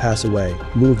witnesses to pass away,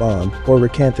 move on, or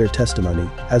recant their testimony,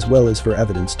 as well as for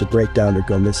evidence to break down or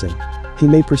go missing. He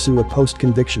may pursue a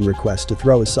post-conviction request to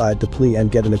throw aside the plea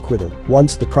and get an acquittal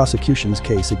once the prosecution's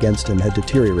case against him had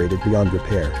deteriorated beyond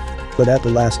repair. But at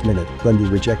the last minute, Bundy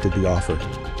rejected the offer.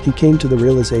 He came to the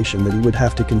realization that he would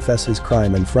have to confess his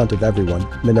crime in front of everyone,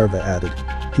 Minerva added.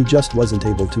 He just wasn't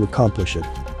able to accomplish it.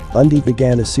 Bundy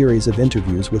began a series of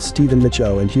interviews with Stephen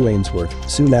Mitchell and Hugh Ainsworth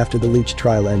soon after the Leach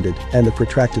trial ended and the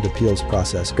protracted appeals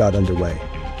process got underway.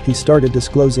 He started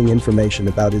disclosing information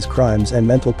about his crimes and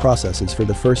mental processes for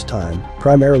the first time,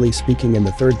 primarily speaking in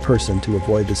the third person to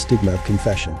avoid the stigma of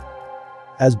confession.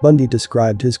 As Bundy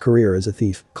described his career as a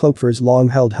thief, Klopfer's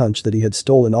long-held hunch that he had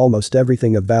stolen almost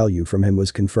everything of value from him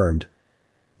was confirmed.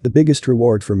 The biggest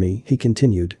reward for me, he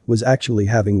continued, was actually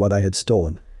having what I had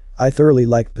stolen. I thoroughly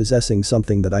liked possessing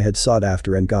something that I had sought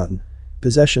after and gotten.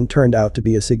 Possession turned out to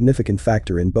be a significant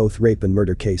factor in both rape and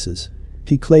murder cases.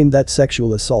 He claimed that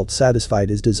sexual assault satisfied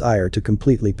his desire to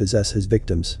completely possess his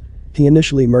victims. He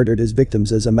initially murdered his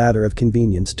victims as a matter of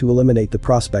convenience to eliminate the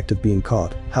prospect of being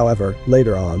caught. However,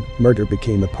 later on, murder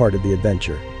became a part of the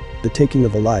adventure. The taking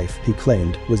of a life, he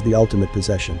claimed, was the ultimate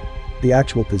possession. The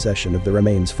actual possession of the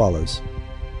remains follows.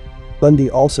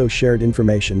 Bundy also shared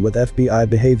information with FBI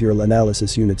Behavioral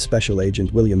Analysis Unit Special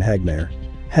Agent William Hagmaier.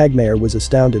 Hagmaier was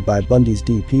astounded by Bundy's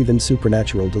deep, even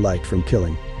supernatural delight from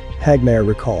killing. Hagmaier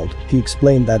recalled, he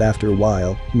explained that after a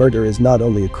while, murder is not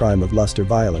only a crime of lust or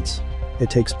violence. It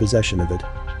takes possession of it.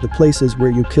 The places where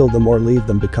you kill them or leave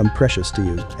them become precious to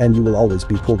you, and you will always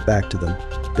be pulled back to them.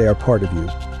 They are part of you.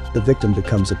 The victim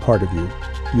becomes a part of you.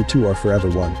 You two are forever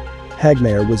one.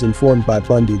 Hagmaier was informed by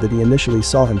Bundy that he initially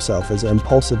saw himself as an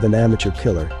impulsive and amateur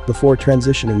killer, before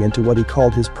transitioning into what he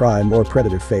called his prime or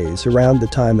predator phase around the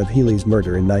time of Healy's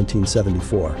murder in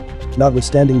 1974.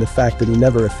 Notwithstanding the fact that he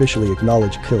never officially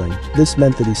acknowledged killing, this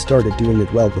meant that he started doing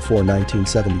it well before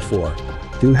 1974.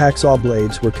 2 hacksaw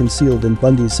blades were concealed in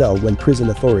Bundy's cell when prison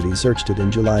authorities searched it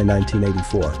in July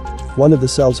 1984. One of the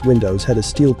cell's windows had a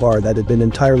steel bar that had been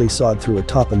entirely sawed through at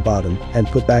top and bottom and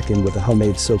put back in with a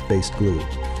homemade soap-based glue.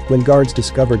 When guards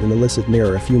discovered an illicit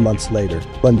mirror a few months later,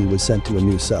 Bundy was sent to a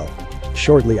new cell.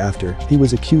 Shortly after, he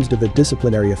was accused of a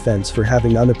disciplinary offense for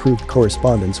having unapproved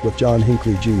correspondence with John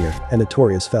Hinckley Jr., a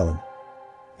notorious felon.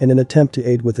 In an attempt to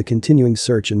aid with the continuing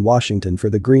search in Washington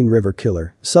for the Green River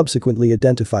Killer, subsequently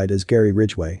identified as Gary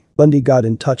Ridgway, Bundy got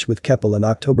in touch with Keppel in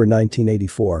October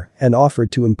 1984 and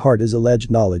offered to impart his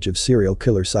alleged knowledge of serial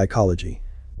killer psychology.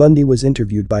 Bundy was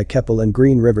interviewed by Keppel and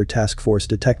Green River Task Force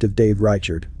Detective Dave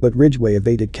Reichard, but Ridgway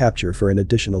evaded capture for an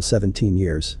additional 17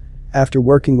 years. After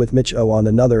working with Mitch O on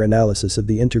another analysis of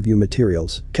the interview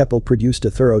materials, Keppel produced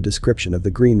a thorough description of the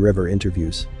Green River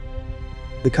interviews.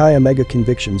 The Chi Omega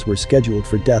convictions were scheduled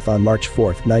for death on March 4,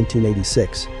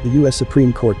 1986. The U.S.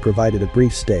 Supreme Court provided a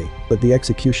brief stay, but the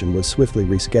execution was swiftly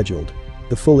rescheduled.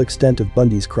 The full extent of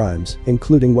Bundy's crimes,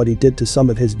 including what he did to some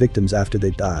of his victims after they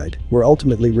died, were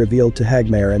ultimately revealed to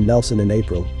Hagmaier and Nelson in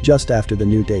April, just after the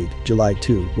new date, July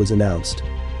 2, was announced.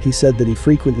 He said that he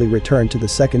frequently returned to the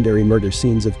secondary murder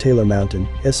scenes of Taylor Mountain,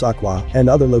 Issaquah, and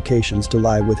other locations to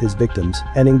lie with his victims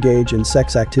and engage in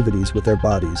sex activities with their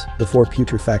bodies before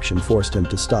putrefaction forced him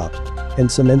to stop. In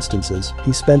some instances,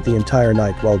 he spent the entire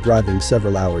night while driving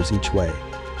several hours each way.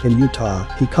 In Utah,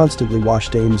 he constantly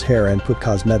washed Ames' hair and put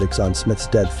cosmetics on Smith's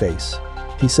dead face.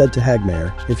 He said to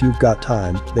Hagmaier, "If you've got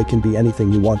time, they can be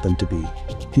anything you want them to be."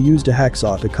 He used a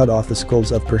hacksaw to cut off the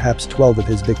skulls of perhaps 12 of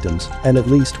his victims, and at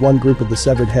least one group of the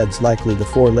severed heads, likely the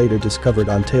 4 later discovered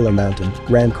on Taylor Mountain,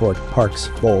 Rancourt, Parks,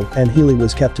 Bowl, and Healy,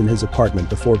 was kept in his apartment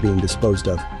before being disposed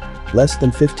of. Less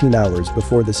than 15 hours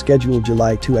before the scheduled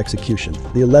July 2 execution,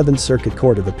 the 11th Circuit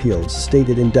Court of Appeals stayed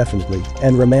indefinitely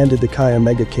and remanded the Chi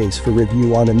Omega case for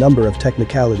review on a number of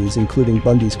technicalities, including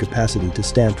Bundy's capacity to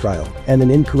stand trial and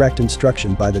an incorrect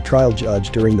instruction by the trial judge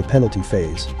during the penalty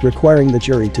phase, requiring the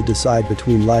jury to decide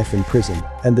between life in prison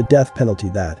and the death penalty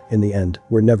that, in the end,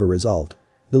 were never resolved.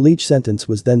 The Leach sentence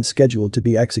was then scheduled to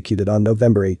be executed on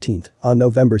November 18. On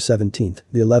November 17,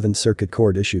 the 11th Circuit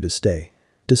Court issued a stay.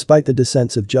 Despite the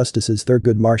dissents of Justices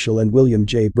Thurgood Marshall and William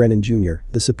J. Brennan Jr.,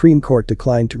 the Supreme Court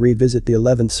declined to revisit the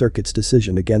 11th Circuit's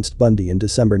decision against Bundy in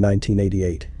December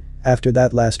 1988. After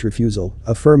that last refusal,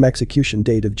 a firm execution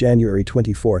date of January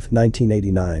 24,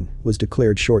 1989, was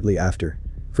declared shortly after.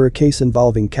 For a case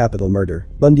involving capital murder,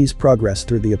 Bundy's progress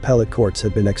through the appellate courts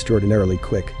had been extraordinarily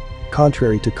quick.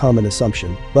 Contrary to common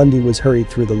assumption, Bundy was hurried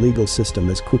through the legal system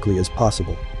as quickly as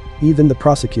possible. Even the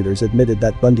prosecutors admitted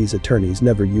that Bundy's attorneys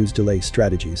never used delay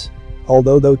strategies.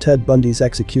 Although Ted Bundy's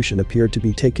execution appeared to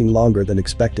be taking longer than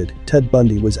expected, Ted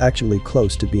Bundy was actually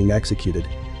close to being executed.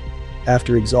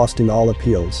 After exhausting all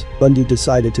appeals, Bundy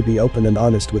decided to be open and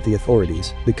honest with the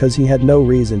authorities because he had no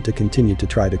reason to continue to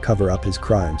try to cover up his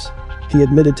crimes. He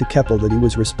admitted to Keppel that he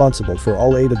was responsible for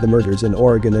all 8 of the murders in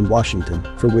Oregon and Washington,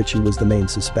 for which he was the main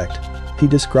suspect. He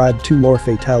described 2 more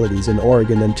fatalities in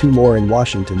Oregon and 2 more in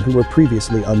Washington who were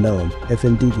previously unknown, if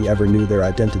indeed he ever knew their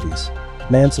identities.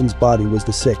 Manson's body was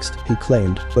the 6th, he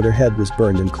claimed, but her head was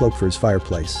burned in Cloakford's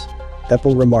fireplace.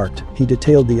 Keppel remarked, he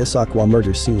detailed the Issaquah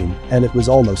murder scene, and it was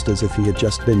almost as if he had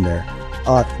just been there.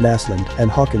 Ott, Naslund, and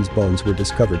Hawkins' bones were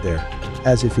discovered there.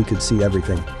 As if he could see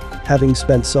everything. Having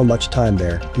spent so much time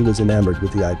there, he was enamored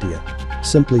with the idea.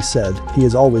 Simply said, he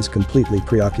is always completely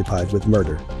preoccupied with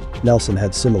murder. Nelson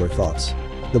had similar thoughts.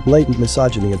 The blatant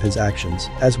misogyny of his actions,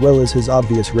 as well as his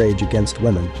obvious rage against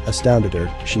women, astounded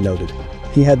her, she noted.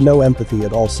 He had no empathy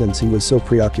at all since he was so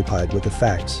preoccupied with the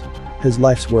facts. His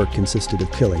life's work consisted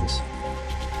of killings.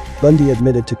 Bundy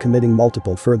admitted to committing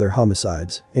multiple further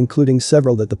homicides, including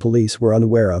several that the police were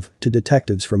unaware of, to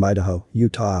detectives from Idaho,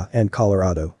 Utah, and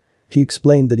Colorado. He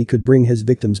explained that he could bring his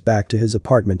victims back to his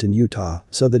apartment in Utah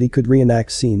so that he could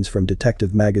reenact scenes from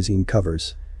detective magazine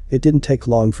covers. It didn't take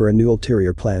long for a new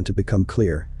ulterior plan to become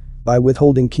clear. By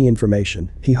withholding key information,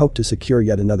 he hoped to secure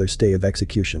yet another stay of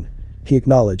execution. He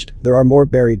acknowledged there are more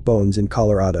buried bones in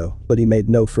Colorado, but he made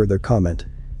no further comment.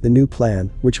 The new plan,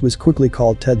 which was quickly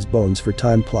called Ted's Bones for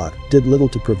Time plot, did little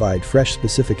to provide fresh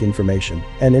specific information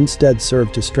and instead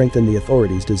served to strengthen the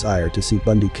authorities' desire to see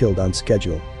Bundy killed on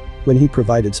schedule. When he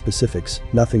provided specifics,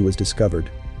 nothing was discovered.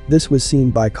 This was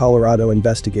seen by Colorado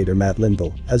investigator Matt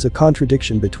Linville as a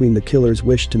contradiction between the killer's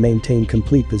wish to maintain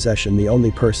complete possession, the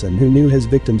only person who knew his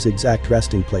victims' exact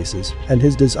resting places, and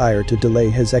his desire to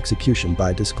delay his execution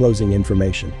by disclosing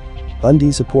information.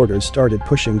 Bundy supporters started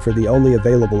pushing for the only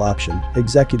available option,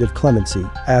 executive clemency,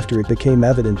 after it became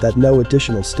evident that no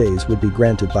additional stays would be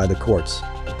granted by the courts.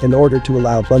 In order to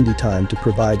allow Bundy time to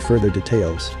provide further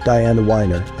details, Diana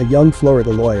Weiner, a young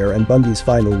Florida lawyer and Bundy's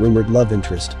final rumored love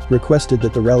interest, requested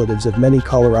that the relatives of many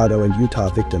Colorado and Utah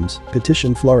victims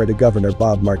petition Florida Governor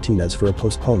Bob Martinez for a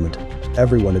postponement.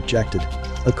 Everyone objected.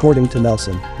 According to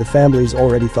Nelson, the families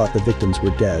already thought the victims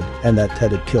were dead and that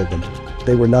Ted had killed them.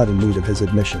 They were not in need of his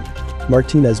admission.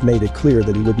 Martinez made it clear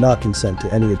that he would not consent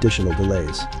to any additional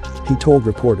delays. He told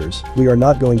reporters, "We are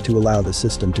not going to allow the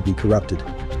system to be corrupted.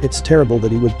 It's terrible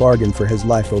that he would bargain for his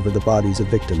life over the bodies of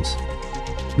victims."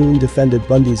 Boone defended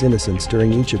Bundy's innocence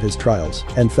during each of his trials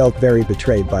and felt very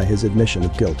betrayed by his admission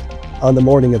of guilt. On the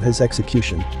morning of his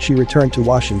execution, she returned to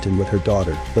Washington with her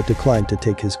daughter but declined to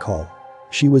take his call.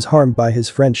 She was harmed by his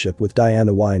friendship with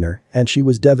Diana Weiner, and she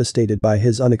was devastated by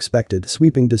his unexpected,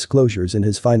 sweeping disclosures in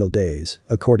his final days,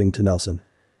 according to Nelson.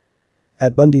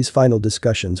 At Bundy's final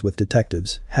discussions with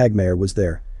detectives, Hagmaier was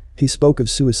there. He spoke of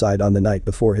suicide on the night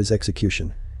before his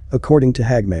execution. According to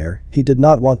Hagmaier, he did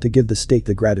not want to give the state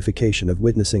the gratification of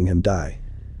witnessing him die.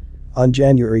 On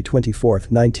January 24,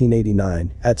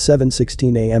 1989, at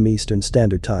 7:16 a.m. Eastern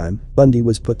Standard Time, Bundy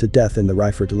was put to death in the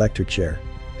Reifert electric chair.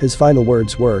 His final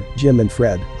words were, "Jim and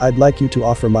Fred, I'd like you to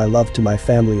offer my love to my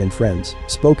family and friends,"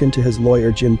 spoken to his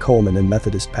lawyer Jim Coleman and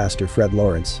Methodist pastor Fred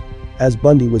Lawrence. As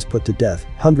Bundy was put to death,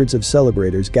 hundreds of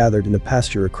celebrators gathered in a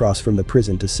pasture across from the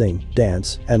prison to sing,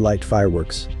 dance, and light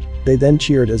fireworks. They then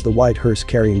cheered as the white hearse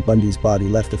carrying Bundy's body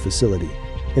left the facility.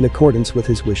 In accordance with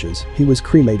his wishes, he was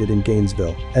cremated in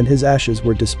Gainesville, and his ashes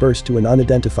were dispersed to an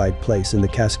unidentified place in the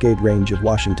Cascade Range of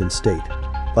Washington state.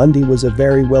 Bundy was a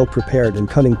very well-prepared and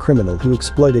cunning criminal who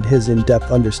exploited his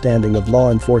in-depth understanding of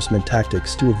law enforcement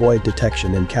tactics to avoid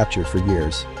detection and capture for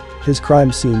years. His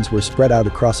crime scenes were spread out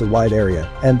across a wide area,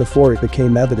 and before it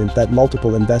became evident that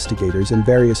multiple investigators in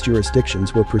various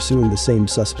jurisdictions were pursuing the same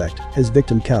suspect, his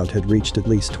victim count had reached at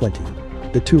least 20.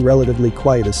 The two relatively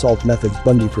quiet assault methods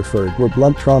Bundy preferred were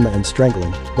blunt trauma and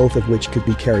strangling, both of which could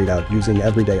be carried out using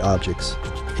everyday objects.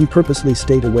 He purposely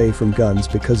stayed away from guns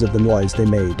because of the noise they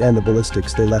made and the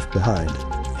ballistics they left behind.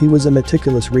 He was a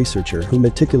meticulous researcher who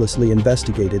meticulously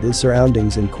investigated his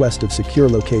surroundings in quest of secure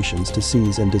locations to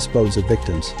seize and dispose of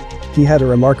victims. He had a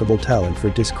remarkable talent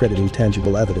for discrediting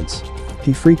tangible evidence.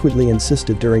 He frequently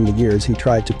insisted during the years he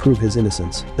tried to prove his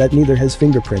innocence that neither his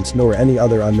fingerprints nor any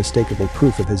other unmistakable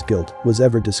proof of his guilt was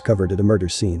ever discovered at a murder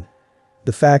scene.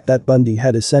 The fact that Bundy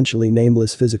had essentially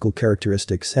nameless physical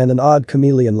characteristics and an odd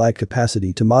chameleon-like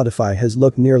capacity to modify his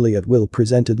look nearly at will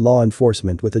presented law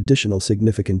enforcement with additional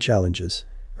significant challenges.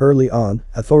 Early on,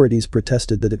 authorities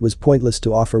protested that it was pointless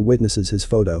to offer witnesses his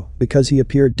photo because he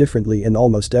appeared differently in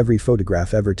almost every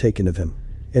photograph ever taken of him.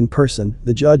 In person,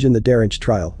 the judge in the Derrance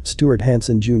trial, Stuart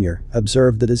Hansen Jr.,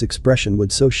 observed that his expression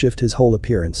would so shift his whole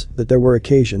appearance that there were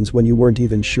occasions when you weren't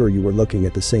even sure you were looking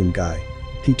at the same guy.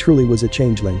 He truly was a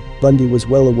changeling. Bundy was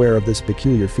well aware of this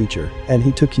peculiar feature, and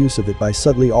he took use of it by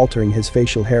subtly altering his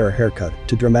facial hair or haircut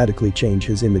to dramatically change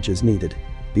his image as needed.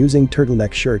 Using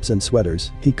turtleneck shirts and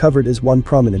sweaters, he covered his one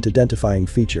prominent identifying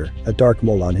feature, a dark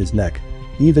mole on his neck.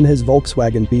 Even his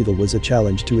Volkswagen Beetle was a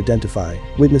challenge to identify.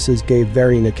 Witnesses gave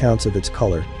varying accounts of its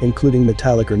color, including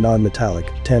metallic or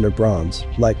non-metallic, tan or bronze,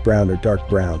 light brown or dark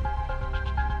brown.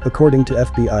 According to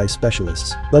FBI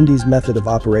specialists, Bundy's method of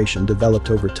operation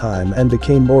developed over time and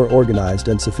became more organized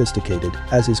and sophisticated,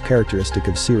 as is characteristic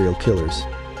of serial killers.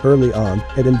 Early on,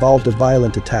 it involved a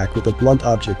violent attack with a blunt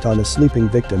object on a sleeping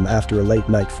victim after a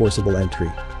late-night forcible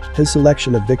entry. His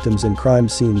selection of victims in crime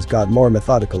scenes got more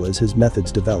methodical as his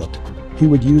methods developed. He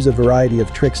would use a variety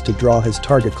of tricks to draw his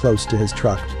target close to his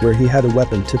truck, where he had a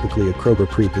weapon, typically a crowbar,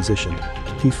 pre-positioned.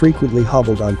 He frequently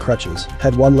hobbled on crutches,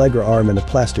 had one leg or arm in a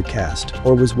plaster cast,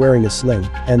 or was wearing a sling,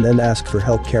 and then asked for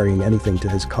help carrying anything to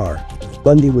his car.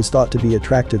 Bundy was thought to be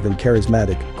attractive and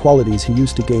charismatic, qualities he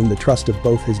used to gain the trust of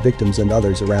both his victims and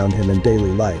others around him in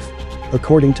daily life.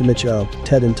 According to Mitch O.,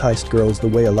 Ted enticed girls the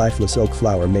way a lifeless oak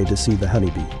flower may deceive a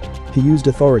honeybee. He used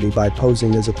authority by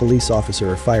posing as a police officer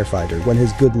or firefighter when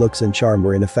his good looks and charm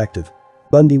were ineffective.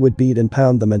 Bundy would beat and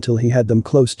pound them until he had them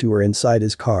close to or inside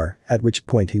his car, at which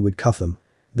point he would cuff them.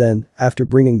 Then, after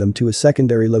bringing them to a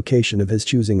secondary location of his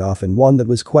choosing, often one that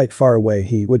was quite far away,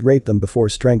 he would rape them before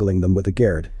strangling them with a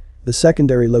gourd. The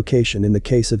secondary location in the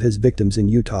case of his victims in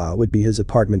Utah would be his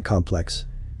apartment complex.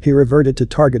 He reverted to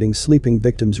targeting sleeping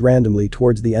victims randomly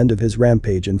towards the end of his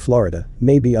rampage in Florida,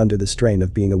 maybe under the strain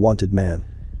of being a wanted man.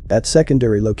 At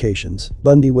secondary locations,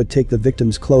 Bundy would take the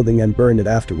victim's clothing and burn it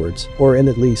afterwards, or in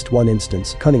at least one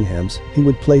instance, Cunningham's, he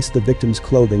would place the victim's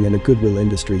clothing in a Goodwill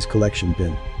Industries collection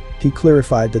bin. He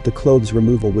clarified that the clothes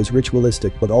removal was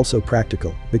ritualistic but also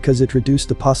practical, because it reduced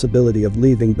the possibility of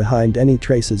leaving behind any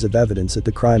traces of evidence at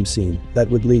the crime scene that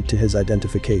would lead to his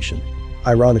identification.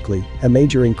 Ironically, a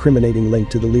major incriminating link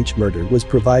to the Leach murder was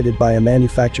provided by a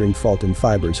manufacturing fault in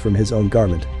fibers from his own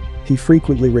garment. He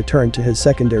frequently returned to his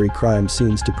secondary crime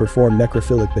scenes to perform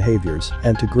necrophilic behaviors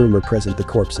and to groom or present the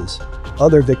corpses.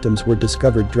 Other victims were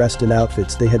discovered dressed in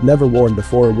outfits they had never worn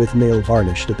before or with nail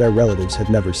varnish that their relatives had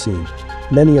never seen.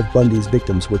 Many of Bundy's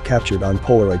victims were captured on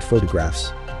Polaroid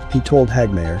photographs. He told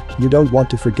Hagmeyer, "You don't want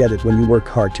to forget it when you work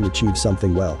hard to achieve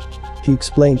something well." He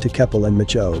explained to Keppel and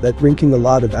Michaud that drinking a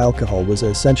lot of alcohol was an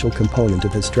essential component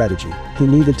of his strategy. He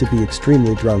needed to be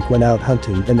extremely drunk when out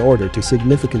hunting in order to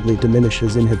significantly diminish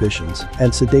his inhibitions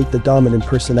and sedate the dominant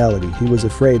personality he was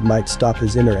afraid might stop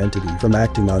his inner entity from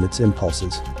acting on its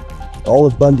impulses. All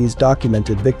of Bundy's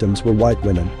documented victims were white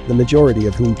women, the majority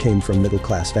of whom came from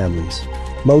middle-class families.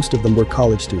 Most of them were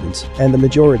college students, and the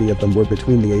majority of them were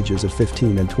between the ages of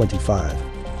 15 and 25.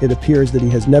 It appears that he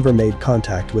has never made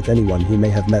contact with anyone he may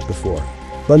have met before.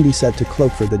 Bundy said to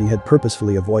Cloakford that he had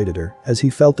purposefully avoided her, as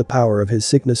he felt the power of his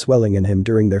sickness swelling in him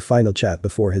during their final chat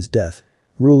before his death.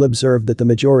 Rule observed that the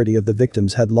majority of the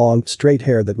victims had long, straight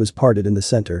hair that was parted in the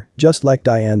center, just like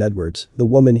Diane Edwards, the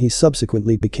woman he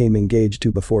subsequently became engaged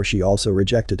to before she also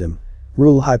rejected him.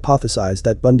 Rule hypothesized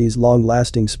that Bundy's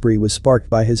long-lasting spree was sparked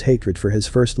by his hatred for his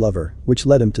first lover, which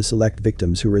led him to select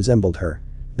victims who resembled her.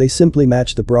 They simply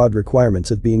matched the broad requirements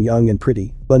of being young and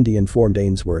pretty, Bundy informed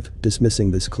Ainsworth,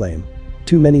 dismissing this claim.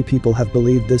 Too many people have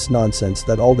believed this nonsense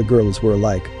that all the girls were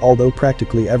alike, although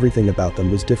practically everything about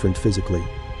them was different physically.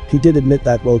 He did admit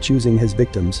that while choosing his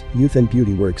victims, youth and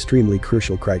beauty were extremely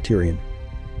crucial criterion.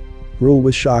 Rule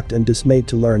was shocked and dismayed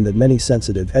to learn that many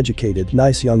sensitive, educated,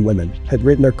 nice young women had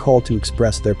written or called to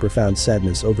express their profound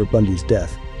sadness over Bundy's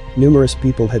death. Numerous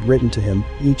people had written to him,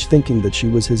 each thinking that she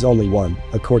was his only one,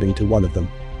 according to one of them.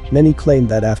 Many claimed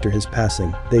that after his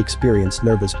passing, they experienced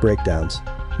nervous breakdowns.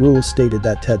 Rule stated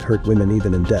that Ted hurt women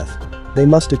even in death. They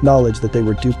must acknowledge that they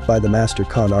were duped by the master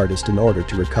con artist in order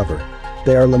to recover.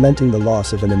 They are lamenting the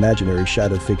loss of an imaginary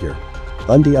shadow figure.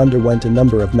 Bundy underwent a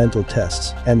number of mental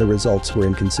tests, and the results were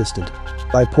inconsistent.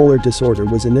 Bipolar disorder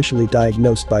was initially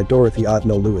diagnosed by Dorothy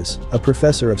Otno Lewis, a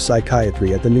professor of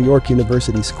psychiatry at the New York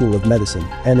University School of Medicine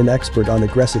and an expert on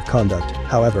aggressive conduct.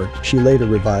 However, she later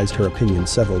revised her opinion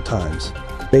several times.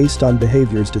 Based on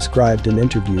behaviors described in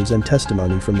interviews and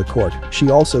testimony from the court, she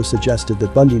also suggested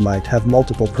that Bundy might have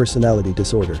multiple personality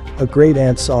disorder. A great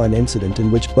aunt saw an incident in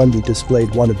which Bundy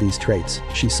displayed one of these traits.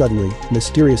 She suddenly,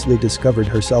 mysteriously discovered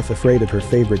herself afraid of her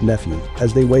favorite nephew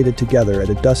as they waited together at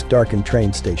a dusk-darkened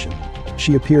train station.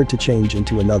 She appeared to change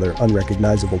into another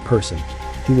unrecognizable person.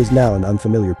 He was now an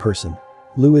unfamiliar person.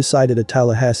 Lewis cited a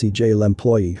Tallahassee jail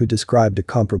employee who described a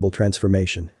comparable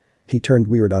transformation. "He turned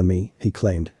weird on me," he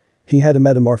claimed. He had a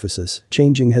metamorphosis,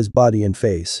 changing his body and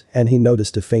face, and he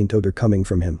noticed a faint odor coming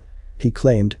from him. He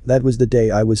claimed, "That was the day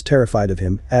I was terrified of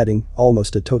him," adding,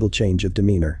 "almost a total change of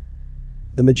demeanor."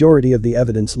 The majority of the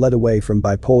evidence led away from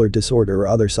bipolar disorder or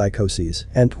other psychoses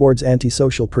and towards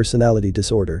antisocial personality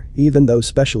disorder, even though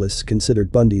specialists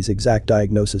considered Bundy's exact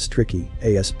diagnosis tricky,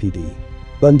 ASPD.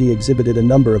 Bundy exhibited a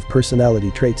number of personality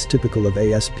traits typical of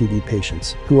ASPD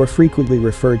patients, who are frequently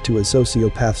referred to as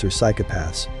sociopaths or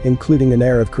psychopaths, including an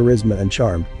air of charisma and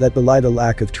charm that belied a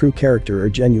lack of true character or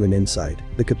genuine insight,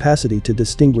 the capacity to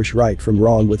distinguish right from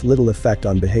wrong with little effect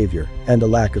on behavior, and a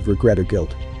lack of regret or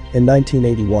guilt. In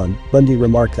 1981, Bundy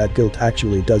remarked that guilt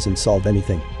actually doesn't solve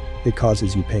anything. It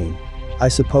causes you pain. I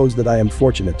suppose that I am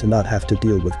fortunate to not have to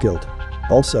deal with guilt.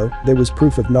 Also, there was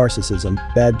proof of narcissism,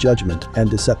 bad judgment, and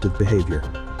deceptive behavior.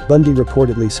 Bundy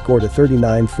reportedly scored a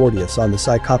 39/40 on the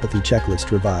Psychopathy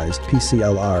Checklist Revised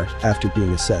 (PCLR) after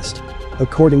being assessed.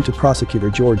 According to prosecutor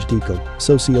George Deacle,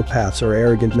 sociopaths are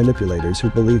arrogant manipulators who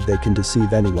believe they can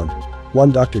deceive anyone.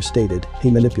 One doctor stated, "He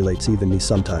manipulates even me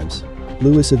sometimes."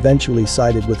 Lewis eventually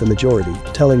sided with the majority,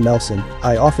 telling Nelson,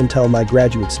 "I often tell my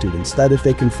graduate students that if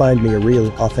they can find me a real,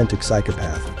 authentic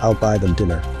psychopath, I'll buy them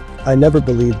dinner. I never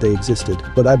believed they existed,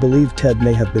 but I believe Ted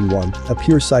may have been one, a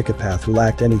pure psychopath who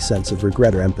lacked any sense of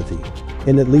regret or empathy."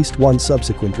 In at least one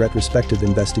subsequent retrospective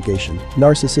investigation,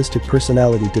 narcissistic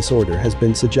personality disorder has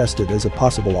been suggested as a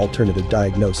possible alternative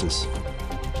diagnosis.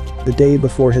 The day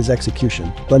before his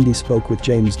execution, Bundy spoke with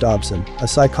James Dobson, a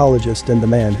psychologist and the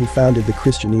man who founded the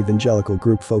Christian evangelical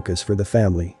group Focus for the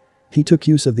Family. He took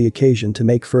use of the occasion to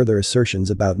make further assertions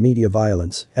about media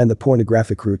violence and the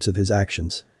pornographic roots of his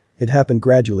actions. "It happened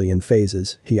gradually in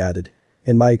phases," he added.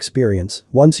 "In my experience,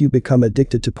 once you become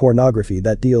addicted to pornography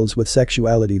that deals with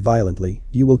sexuality violently,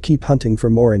 you will keep hunting for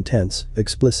more intense,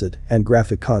 explicit, and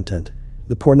graphic content.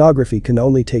 The pornography can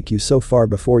only take you so far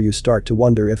before you start to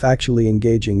wonder if actually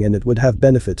engaging in it would have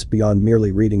benefits beyond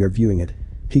merely reading or viewing it."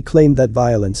 He claimed that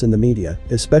violence in the media,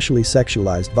 especially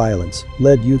sexualized violence,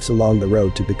 led youths along the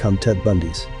road to become Ted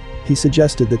Bundys. He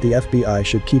suggested that the FBI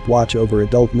should keep watch over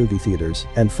adult movie theaters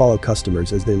and follow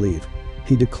customers as they leave.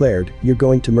 He declared, "You're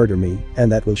going to murder me, and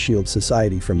that will shield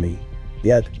society from me.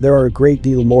 Yet, there are a great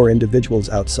deal more individuals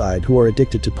outside who are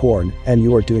addicted to porn, and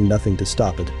you are doing nothing to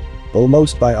stop it." While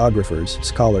most biographers,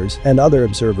 scholars, and other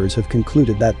observers have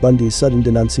concluded that Bundy's sudden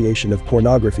denunciation of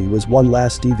pornography was one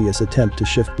last devious attempt to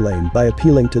shift blame by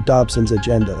appealing to Dobson's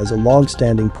agenda as a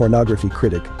long-standing pornography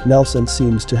critic, Nelson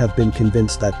seems to have been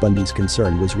convinced that Bundy's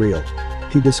concern was real.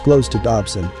 He disclosed to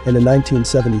Dobson, in a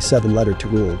 1977 letter to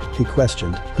Rule, he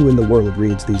questioned, "Who in the world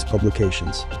reads these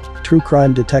publications?" True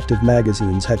crime detective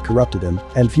magazines had corrupted him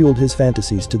and fueled his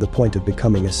fantasies to the point of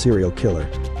becoming a serial killer.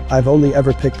 "I've only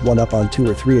ever picked one up on 2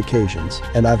 or 3 occasions,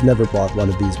 and I've never bought one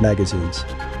of these magazines."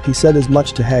 He said as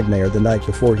much to Hagmeyer the night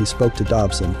before he spoke to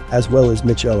Dobson, as well as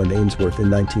Mitch Owen Ainsworth in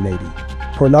 1980.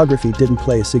 "Pornography didn't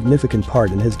play a significant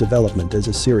part in his development as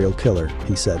a serial killer,"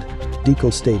 he said.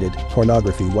 Deacle stated,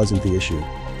 "Pornography wasn't the issue.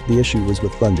 The issue was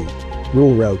with Bundy."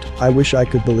 Rule wrote, "I wish I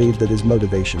could believe that his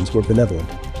motivations were benevolent.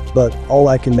 But all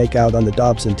I can make out on the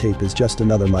Dobson tape is just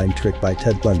another mind trick by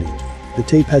Ted Bundy. The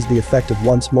tape has the effect of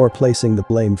once more placing the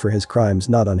blame for his crimes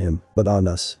not on him, but on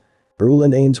us." Rule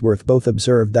and Ainsworth both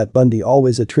observed that Bundy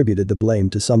always attributed the blame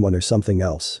to someone or something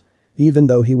else. Even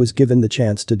though he was given the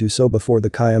chance to do so before the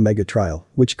Chi Omega trial,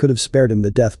 which could have spared him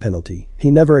the death penalty,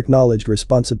 he never acknowledged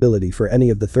responsibility for any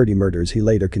of the 30 murders he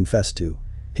later confessed to.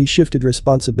 He shifted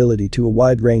responsibility to a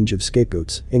wide range of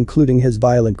scapegoats, including his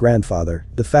violent grandfather,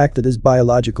 the fact that his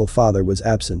biological father was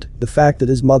absent, the fact that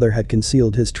his mother had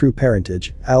concealed his true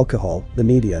parentage, alcohol, the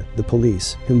media, the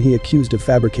police, whom he accused of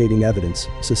fabricating evidence,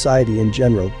 society in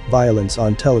general, violence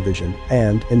on television,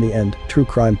 and, in the end, true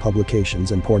crime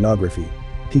publications and pornography.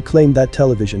 He claimed that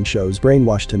television shows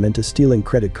brainwashed him into stealing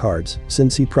credit cards,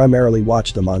 since he primarily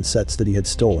watched them on sets that he had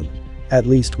stolen. At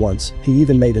least once, he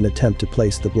even made an attempt to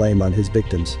place the blame on his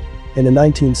victims. In a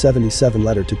 1977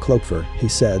 letter to Kloepfer, he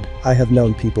said, "I have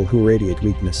known people who radiate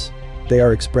weakness. They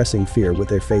are expressing fear with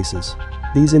their faces.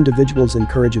 These individuals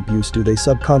encourage abuse. Do they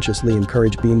subconsciously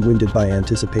encourage being wounded by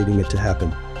anticipating it to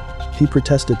happen? He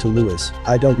protested to Lewis,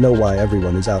 "I don't know why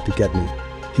everyone is out to get me."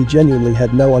 He genuinely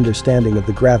had no understanding of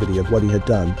the gravity of what he had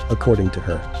done, according to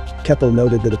her. Keppel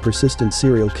noted that a persistent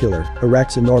serial killer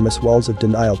erects enormous walls of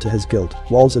denial to his guilt,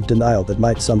 walls of denial that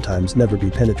might sometimes never be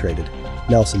penetrated.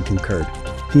 Nelson concurred.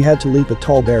 He had to leap a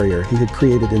tall barrier he had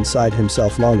created inside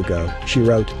himself long ago, she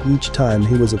wrote, each time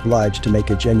he was obliged to make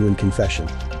a genuine confession.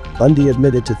 Bundy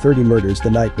admitted to 30 murders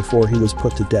the night before he was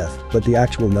put to death, but the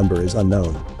actual number is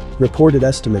unknown. Reported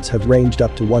estimates have ranged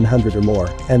up to 100 or more,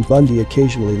 and Bundy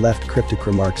occasionally left cryptic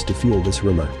remarks to fuel this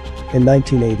rumor. In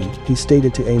 1980, he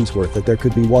stated to Ainsworth that there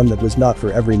could be one that was not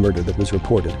for every murder that was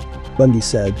reported. Bundy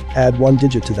said, "Add one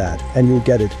digit to that, and you'll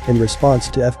get it," in response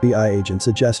to FBI agent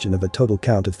suggestion of a total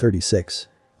count of 36.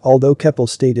 Although Keppel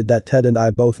stated that Ted and I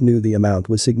both knew the amount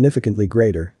was significantly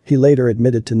greater, he later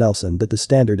admitted to Nelson that the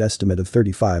standard estimate of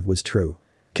 35 was true.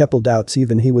 Keppel doubts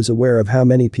even he was aware of how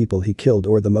many people he killed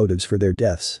or the motives for their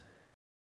deaths.